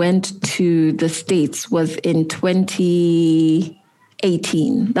I went to the States was in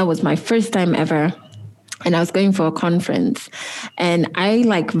 2018. That was my first time ever. And I was going for a conference. And I,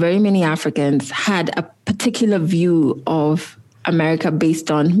 like very many Africans, had a particular view of America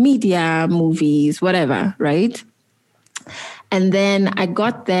based on media, movies, whatever, right? And then I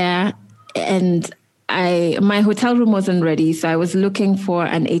got there and my hotel room wasn't ready. So I was looking for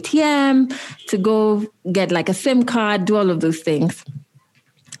an ATM to go get like a SIM card, do all of those things.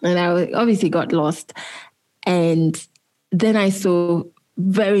 And I obviously got lost. And then I saw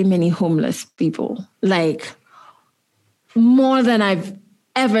very many homeless people, like more than I've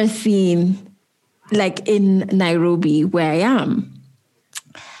ever seen, like in Nairobi where I am.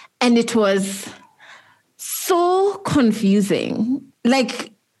 And it was so confusing. Like,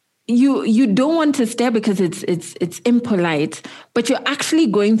 you don't want to stare because it's impolite, but you're actually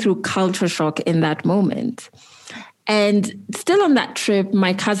going through culture shock in that moment. And still on that trip,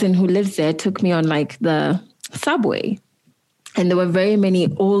 my cousin who lives there took me on like the subway. And there were very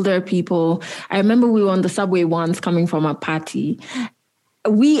many older people. I remember we were on the subway once coming from a party,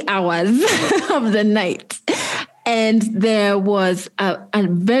 wee hours of the night. And there was a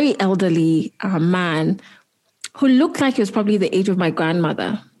very elderly man who looked like he was probably the age of my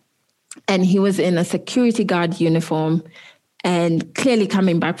grandmother. And he was in a security guard uniform and clearly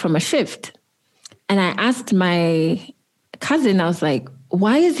coming back from a shift. And I asked my cousin, I was like,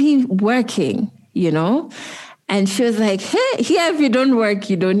 why is he working? You know? And she was like, hey, here, if you don't work,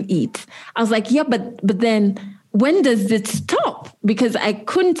 you don't eat. I was like, yeah, but then when does it stop? Because I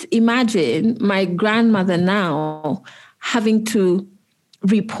couldn't imagine my grandmother now having to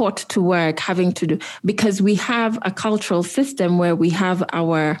report to work, having to do, because we have a cultural system where we have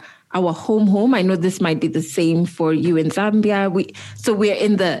our home. I know this might be the same for you in Zambia. We're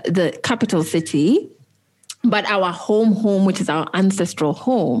in the capital city, but our home, which is our ancestral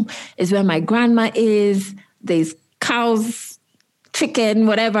home, is where my grandma is. There's cows, chicken,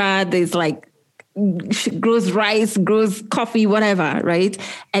 whatever. There's like, she grows rice, grows coffee, whatever, right?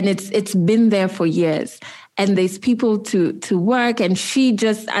 And it's been there for years. And there's people to work, and she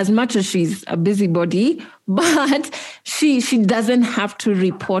just, as much as she's a busybody, but she doesn't have to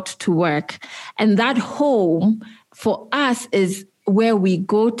report to work. And that home for us is where we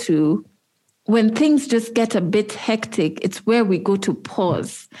go to when things just get a bit hectic. It's where we go to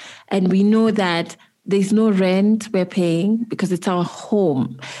pause, and we know that there's no rent we're paying because it's our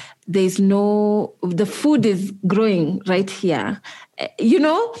home. The food is growing right here, you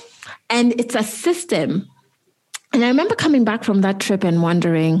know, and it's a system. And I remember coming back from that trip and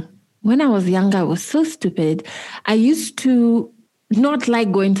wondering, when I was younger, I was so stupid. I used to not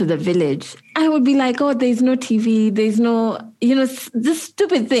like going to the village. I would be like, oh, there's no TV, there's no, you know, the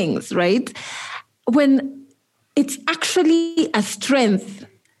stupid things, right? When it's actually a strength,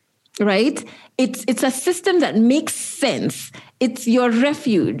 right? It's a system that makes sense. It's your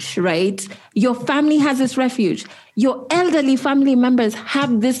refuge, right? Your family has this refuge. Your elderly family members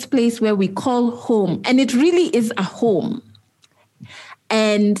have this place where we call home, and it really is a home.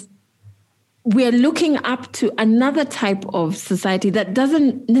 And we're looking up to another type of society that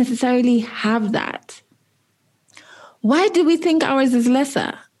doesn't necessarily have that. Why do we think ours is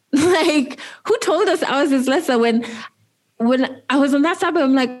lesser? Like, who told us ours is lesser? When I was on that suburb,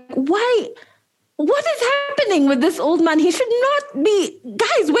 I'm like, why? What is happening with this old man? He should not be,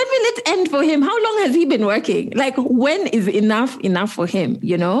 guys, when will it end for him? How long has he been working? Like, when is enough for him,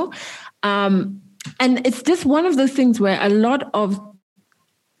 you know? And it's just one of those things where a lot of,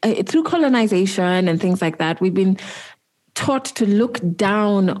 through colonization and things like that, we've been taught to look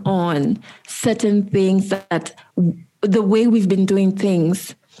down on certain things, that the way we've been doing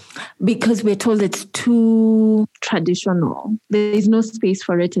things, because we're told it's too traditional. There is no space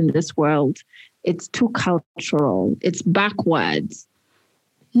for it in this world. It's too cultural. It's backwards.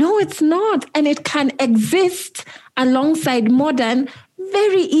 No, it's not. And it can exist alongside modern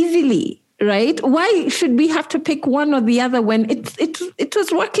very easily, right? Why should we have to pick one or the other when it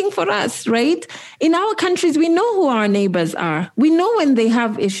was working for us, right? In our countries, we know who our neighbors are. We know when they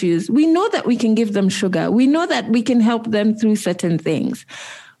have issues. We know that we can give them sugar. We know that we can help them through certain things.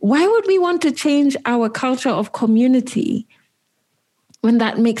 Why would we want to change our culture of community when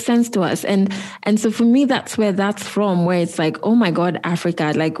that makes sense to us? And so for me, that's where that's from, where it's like, oh my God,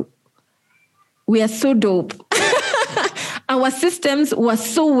 Africa, like, we are so dope. Our systems were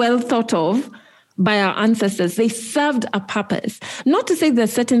so well thought of by our ancestors. They served a purpose. Not to say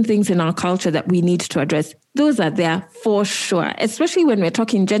there's certain things in our culture that we need to address. Those are there for sure. Especially when we're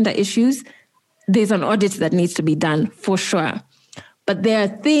talking gender issues, there's an audit that needs to be done for sure. But there are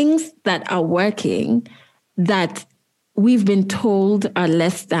things that are working that we've been told are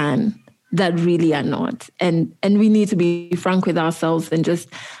less than, that really are not. And we need to be frank with ourselves and just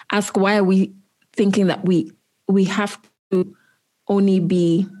ask, why are we thinking that we have to only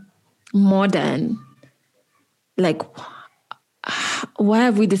be modern? Like, why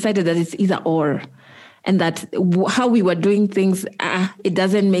have we decided that it's either or? And that how we were doing things, it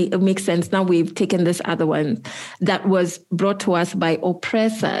doesn't make sense. Now we've taken this other one that was brought to us by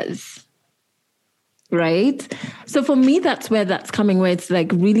oppressors, right? So for me, that's where that's coming, where it's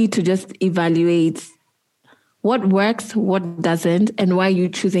like really to just evaluate what works, what doesn't, and why you're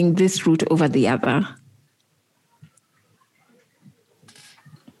choosing this route over the other.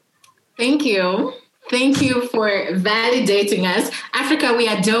 Thank you. Thank you for validating us. Africa, we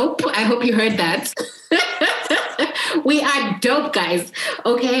are dope. I hope you heard that. We are dope, guys.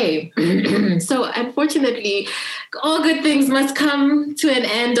 Okay. So unfortunately, all good things must come to an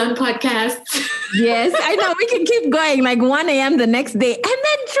end on podcasts. Yes, I know. We can keep going like 1 a.m. the next day. And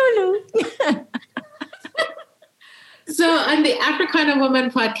then Chulu. So on the Africana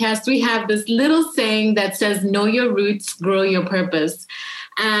Woman podcast, we have this little saying that says, know your roots, grow your purpose.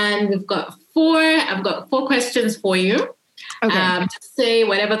 And I've got four questions for you. Okay. Just say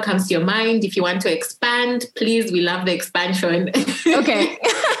whatever comes to your mind. If you want to expand, please, we love the expansion. Okay.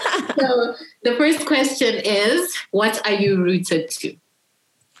 So the first question is, what are you rooted to?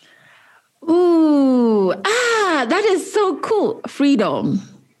 Ooh, that is so cool. Freedom.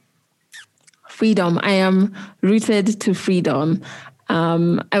 I am rooted to freedom.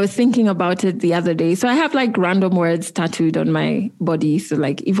 I was thinking about it the other day. So I have like random words tattooed on my body. So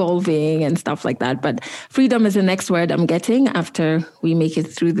like evolving and stuff like that. But freedom is the next word I'm getting after we make it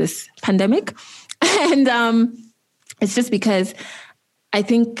through this pandemic. And it's just because I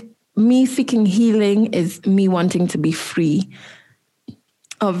think me seeking healing is me wanting to be free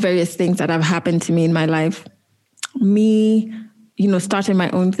of various things that have happened to me in my life. Me, starting my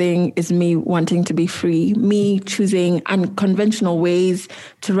own thing is me wanting to be free. Me choosing unconventional ways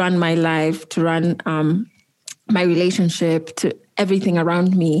to run my life, to run my relationship, to everything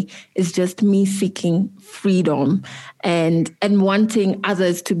around me is just me seeking freedom and wanting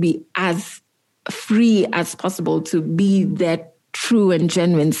others to be as free as possible, to be their true and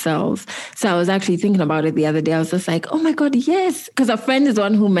genuine selves. So I was actually thinking about it the other day. I was just like, oh my God, yes. Because a friend is the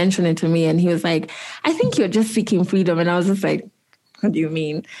one who mentioned it to me and he was like, I think you're just seeking freedom. And I was just like, what do you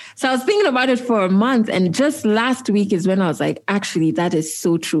mean? So I was thinking about it for a month. And just last week is when I was like, actually, that is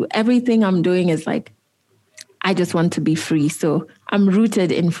so true. Everything I'm doing is like, I just want to be free. So I'm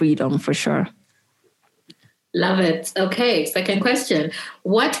rooted in freedom for sure. Love it. Okay, second question.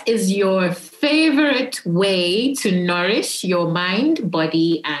 What is your favorite way to nourish your mind,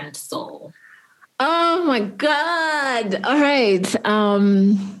 body, and soul? Oh my God. All right.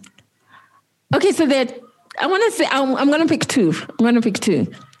 Okay, so I'm going to pick two.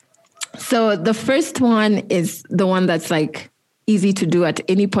 So the first one is the one that's like easy to do at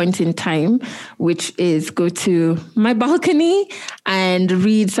any point in time, which is go to my balcony and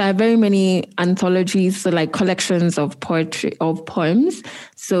read. So I have very many anthologies, so like collections of poetry, of poems.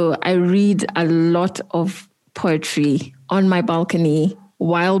 So I read a lot of poetry on my balcony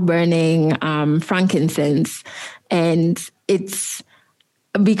while burning frankincense. And it's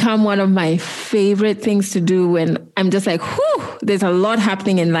become one of my favorite things to do when I'm just like, whew, there's a lot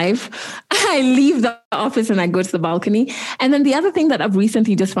happening in life. I leave the office and I go to the balcony. And then the other thing that I've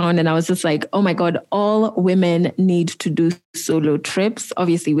recently just found, and I was just like, oh my God, all women need to do solo trips.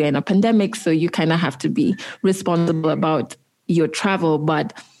 Obviously, we're in a pandemic, so you kind of have to be responsible about your travel.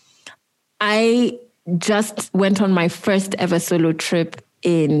 But I just went on my first ever solo trip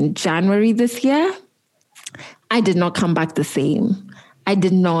in January this year. I did not come back the same. I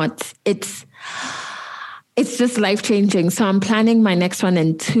did not. It's just life-changing. So I'm planning my next one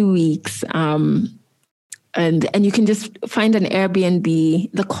in 2 weeks. And you can just find an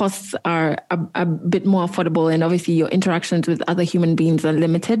Airbnb. The costs are a bit more affordable. And obviously your interactions with other human beings are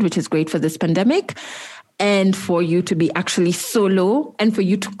limited, which is great for this pandemic. And for you to be actually solo and for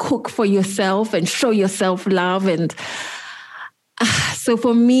you to cook for yourself and show yourself love. And so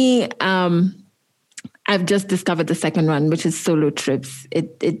for me, I've just discovered the second one, which is solo trips.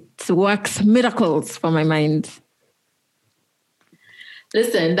 It works miracles for my mind.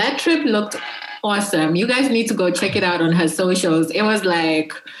 Listen, that trip looked awesome. You guys need to go check it out on her socials. It was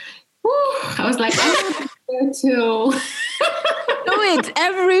like, whew, I was like, I want to go too. Do it,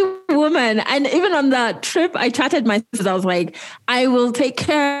 every woman. And even on that trip, I chatted my sisters. I was like, I will take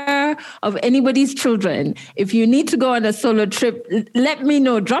care of anybody's children. If you need to go on a solo trip, let me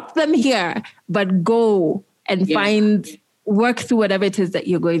know. Drop them here, but go and work through whatever it is that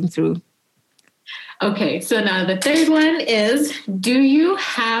you're going through. Okay, so now the third one is, do you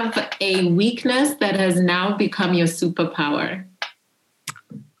have a weakness that has now become your superpower?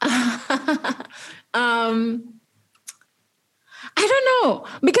 I don't know,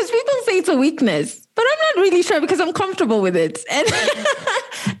 because people say it's a weakness, but I'm not really sure because I'm comfortable with it. And,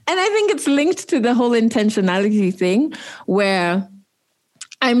 and I think it's linked to the whole intentionality thing where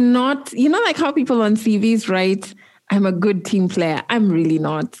I'm not, like how people on CVs write, I'm a good team player. I'm really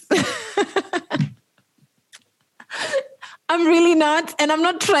not. I'm really not. And I'm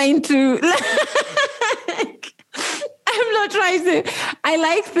not trying to. I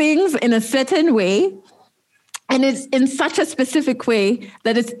like things in a certain way. And it's in such a specific way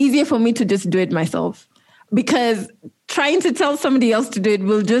that it's easier for me to just do it myself, because trying to tell somebody else to do it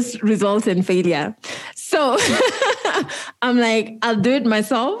will just result in failure. So I'm like, I'll do it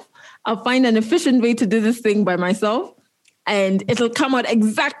myself. I'll find an efficient way to do this thing by myself, and it'll come out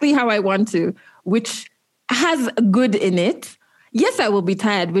exactly how I want to, which has good in it. Yes, I will be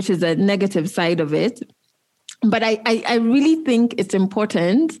tired, which is a negative side of it. But I really think it's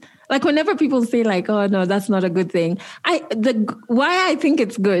important. Like whenever people say like, oh, no, that's not a good thing. Why I think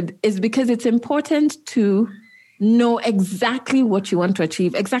it's good is because it's important to know exactly what you want to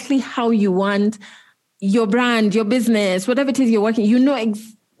achieve, exactly how you want your brand, your business, whatever it is you're working,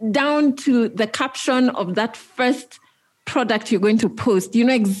 down to the caption of that first product you're going to post. You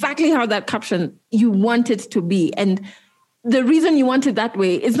know exactly how that caption you want it to be. And the reason you want it that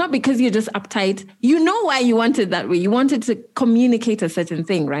way is not because you're just uptight. You know why you want it that way. You want it to communicate a certain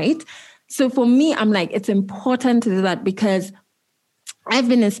thing, right? So for me, I'm like, it's important to do that because I've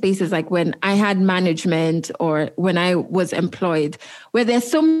been in spaces like when I had management or when I was employed, where there's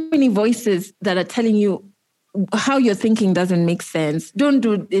so many voices that are telling you how you're thinking doesn't make sense. Don't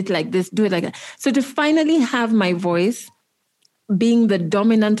do it like this, do it like that. So to finally have my voice being the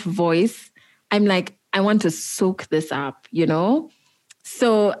dominant voice, I'm like, I want to soak this up, you know?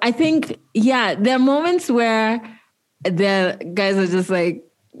 So I think, yeah, there are moments where the guys are just like,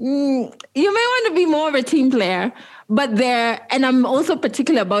 you may want to be more of a team player, but and I'm also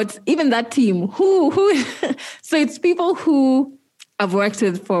particular about even that team who, so it's people who I've worked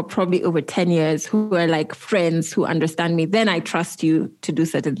with for probably over 10 years who are like friends who understand me. Then I trust you to do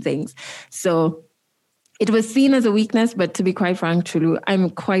certain things. So it was seen as a weakness, but to be quite frank, Chulu, I'm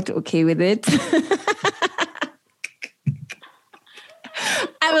quite okay with it.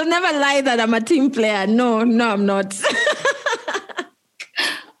 I will never lie that I'm a team player. No, I'm not.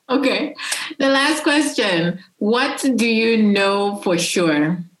 Okay. The last question. What do you know for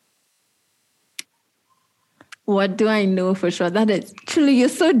sure? What do I know for sure? That is, truly, you're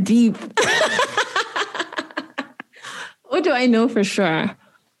so deep. What do I know for sure?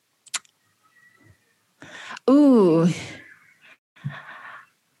 Ooh,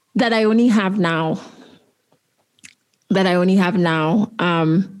 that I only have now.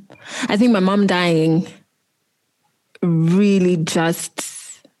 I think my mom dying really just,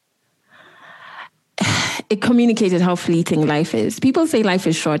 it communicated how fleeting life is. People say life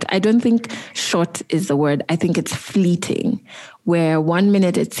is short. I don't think short is the word. I think it's fleeting, where 1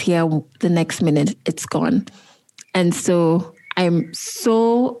 minute it's here, the next minute it's gone. And so I'm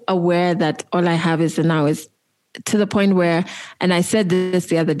so aware that all I have is the now, is to the point where, and I said this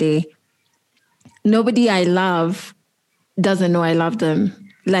the other day, nobody I love doesn't know I love them.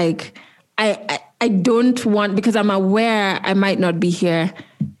 Like, I don't want, because I'm aware I might not be here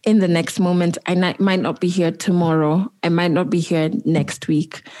in the next moment. I might not be here tomorrow. I might not be here next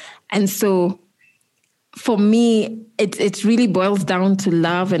week. And so for me, it really boils down to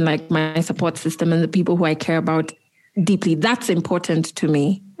love and like my support system and the people who I care about deeply. That's important to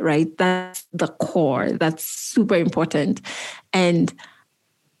me, right? That's the core. That's super important. And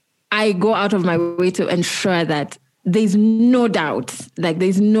I go out of my way to ensure that there's no doubt, like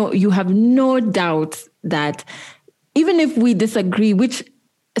you have no doubt that even if we disagree, which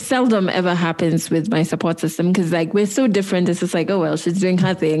seldom ever happens with my support system, because like we're so different, it's just like, oh, well, she's doing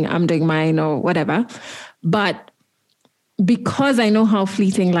her thing, I'm doing mine or whatever. But because I know how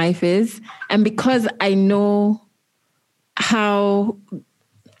fleeting life is, and because I know how,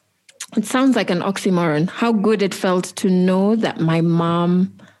 it sounds like an oxymoron, how good it felt to know that my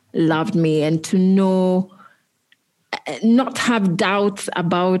mom loved me and to know, not have doubts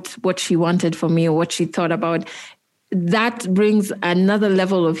about what she wanted for me or what she thought about. That brings another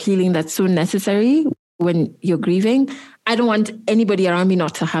level of healing that's so necessary when you're grieving. I don't want anybody around me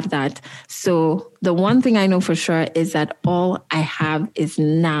not to have that. So the one thing I know for sure is that all I have is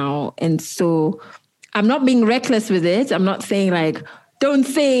now. And so I'm not being reckless with it. I'm not saying like, don't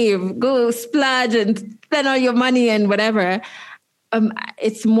save, go splurge and spend all your money and whatever.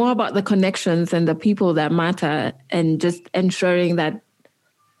 It's more about the connections and the people that matter and just ensuring that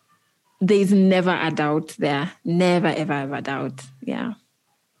there's never a doubt there. Never, ever, ever doubt. Yeah.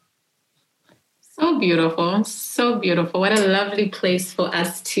 So beautiful. So beautiful. What a lovely place for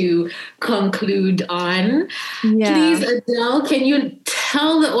us to conclude on. Yeah. Please, Adele, can you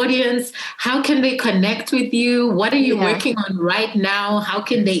tell the audience how can they connect with you? What are you working on right now? How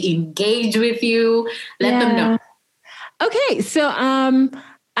can they engage with you? Let them know. Okay, so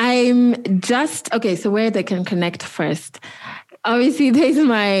so where they can connect first. Obviously, there's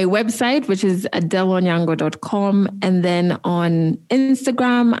my website, which is adelonyango.com. And then on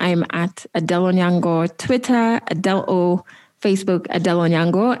Instagram, I'm at Adele Onyango, Twitter, Adele O, Facebook, Adele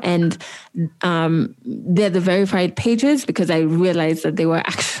Onyango. And they're the verified pages because I realized that they were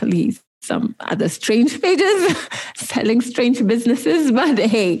actually some other strange pages selling strange businesses, but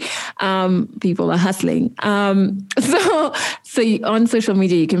hey, people are hustling. So on social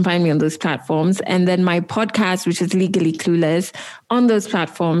media, you can find me on those platforms. And then my podcast, which is Legally Clueless, on those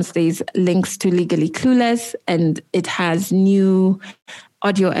platforms, there's links to Legally Clueless, and it has new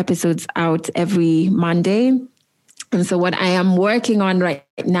audio episodes out every Monday. And so what I am working on right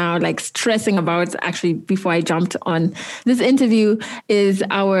now, like stressing about actually before I jumped on this interview, is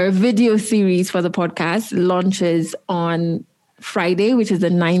our video series for the podcast launches on Friday, which is the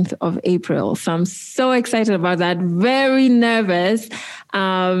 9th of April. So I'm so excited about that. Very nervous.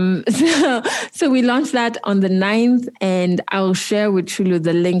 So we launched that on the 9th, and I'll share with Chulu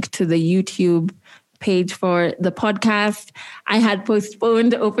the link to the YouTube page for the podcast. I had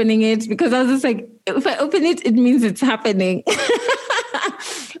postponed opening it because I was just like, if I open it, it means it's happening.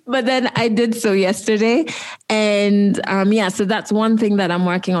 But then I did so yesterday. And so that's one thing that I'm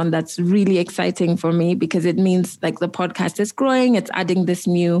working on that's really exciting for me, because it means like the podcast is growing. It's adding this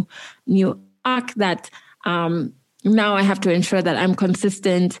new arc that now I have to ensure that I'm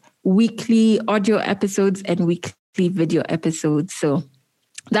consistent weekly audio episodes and weekly video episodes. So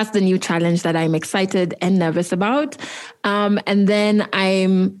that's the new challenge that I'm excited and nervous about. And then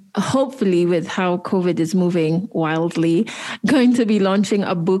I'm hopefully, with how COVID is moving wildly, going to be launching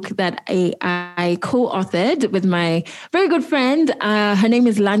a book that I co-authored with my very good friend. Her name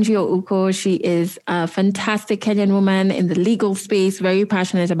is Lanji Ouko. She is a fantastic Kenyan woman in the legal space, very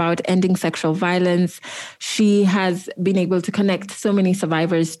passionate about ending sexual violence. She has been able to connect so many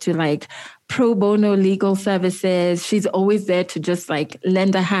survivors to like pro bono legal services. She's always there to just like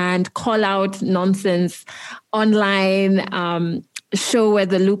lend a hand, call out nonsense online, show where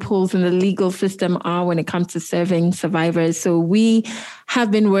the loopholes in the legal system are when it comes to serving survivors. So we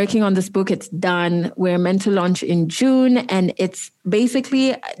have been working on this book. It's done. We're meant to launch in June, and it's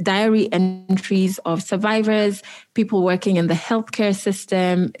basically diary entries of survivors, people working in the healthcare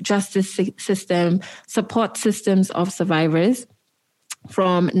system, justice system, support systems of survivors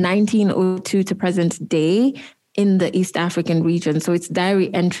from 1902 to present day in the East African region. So it's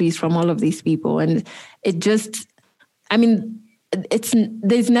diary entries from all of these people. And it just,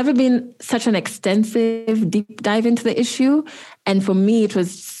 there's never been such an extensive deep dive into the issue. And for me, it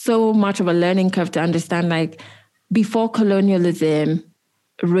was so much of a learning curve to understand, like, before colonialism,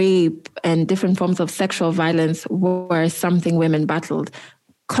 rape and different forms of sexual violence were something women battled.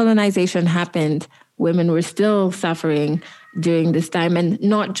 Colonization happened. Women were still suffering during this time, and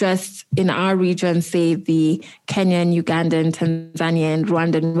not just in our region, say the Kenyan, Ugandan, Tanzanian,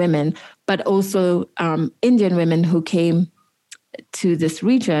 Rwandan women, but also Indian women who came to this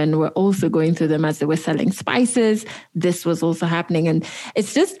region were also going through them as they were selling spices. This was also happening. And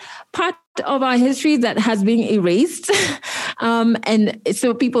it's just part of our history that has been erased. And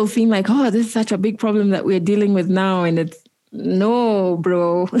so people seem like, oh, this is such a big problem that we're dealing with now. And it's, no,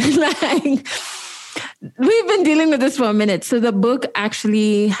 bro. Like, we've been dealing with this for a minute. So the book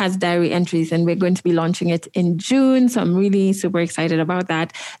actually has diary entries, and we're going to be launching it in June. So I'm really super excited about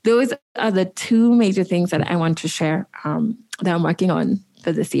that. Those are the two major things that I want to share that I'm working on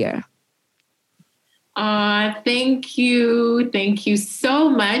for this year. Thank you. Thank you so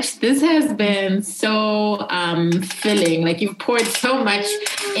much. This has been so filling. Like, you've poured so much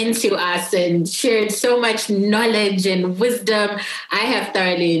into us and shared so much knowledge and wisdom. I have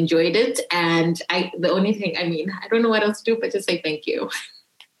thoroughly enjoyed it. And the only thing, I don't know what else to do, but just say thank you.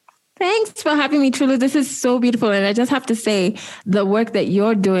 Thanks for having me, Chulu. This is so beautiful. And I just have to say, the work that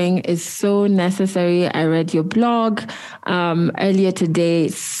you're doing is so necessary. I read your blog earlier today.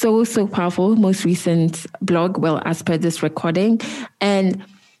 So powerful. Most recent blog, well, as per this recording. And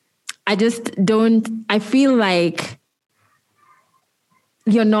I feel like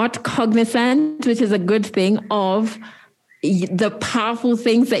you're not cognizant, which is a good thing, of the powerful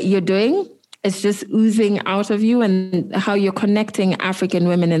things that you're doing. It's just oozing out of you, and how you're connecting African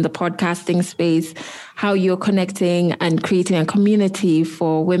women in the podcasting space, how you're connecting and creating a community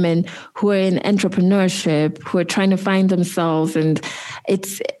for women who are in entrepreneurship, who are trying to find themselves. And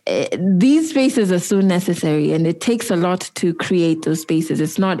these spaces are so necessary, and it takes a lot to create those spaces.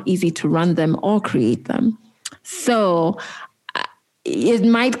 It's not easy to run them or create them. So it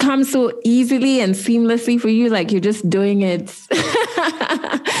might come so easily and seamlessly for you, like you're just doing it.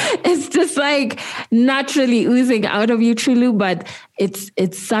 It's just like naturally oozing out of you, Chulu, but it's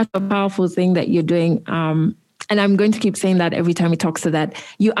such a powerful thing that you're doing. And I'm going to keep saying that every time we talk, so that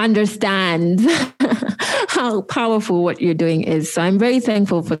you understand how powerful what you're doing is. So I'm very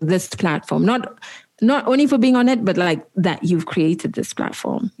thankful for this platform, not only for being on it, but like that you've created this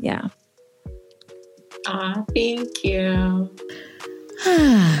platform. Yeah. Thank you.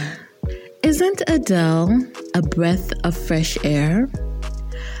 Isn't Adele a breath of fresh air?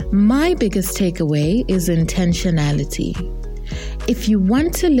 My biggest takeaway is intentionality. If you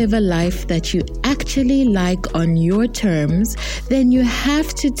want to live a life that you actually like on your terms, then you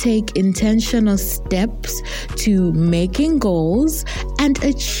have to take intentional steps to making goals and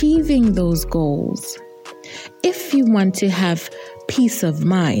achieving those goals. If you want to have peace of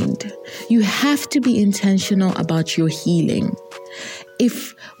mind, you have to be intentional about your healing.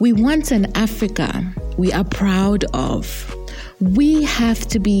 If we want an Africa we are proud of, We have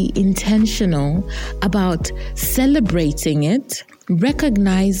to be intentional about celebrating it,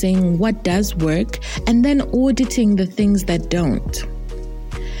 recognizing what does work, and then auditing the things that don't.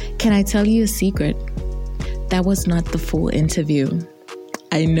 Can I tell you a secret? That was not the full interview.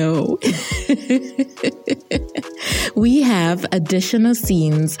 I know. We have additional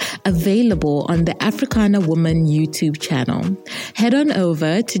scenes available on the Africana Woman YouTube channel. Head on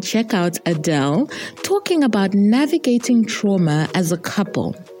over to check out Adele talking about navigating trauma as a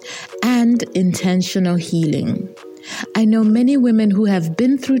couple and intentional healing. I know many women who have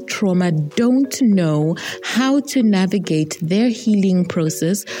been through trauma don't know how to navigate their healing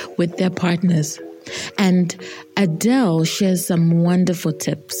process with their partners. And Adele shares some wonderful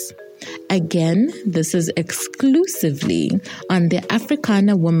tips. Again, this is exclusively on the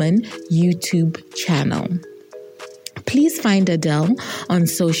Africana Woman YouTube channel. Please find Adele on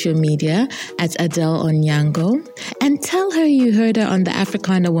social media at Adele Onyango and tell her you heard her on the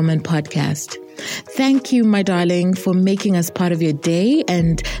Africana Woman podcast. Thank you, my darling, for making us part of your day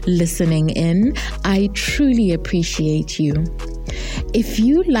and listening in. I truly appreciate you. If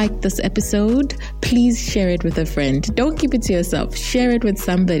you liked this episode, please share it with a friend. Don't keep it to yourself. Share it with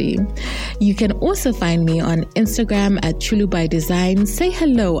somebody. You can also find me on Instagram at Chulu by Design. Say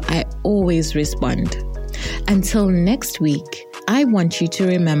hello. I always respond. Until next week, I want you to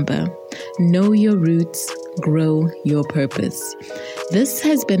remember, know your roots, grow your purpose. This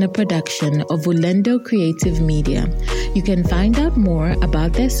has been a production of Ulendo Creative Media. You can find out more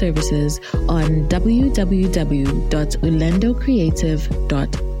about their services on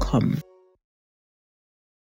www.ulendocreative.com.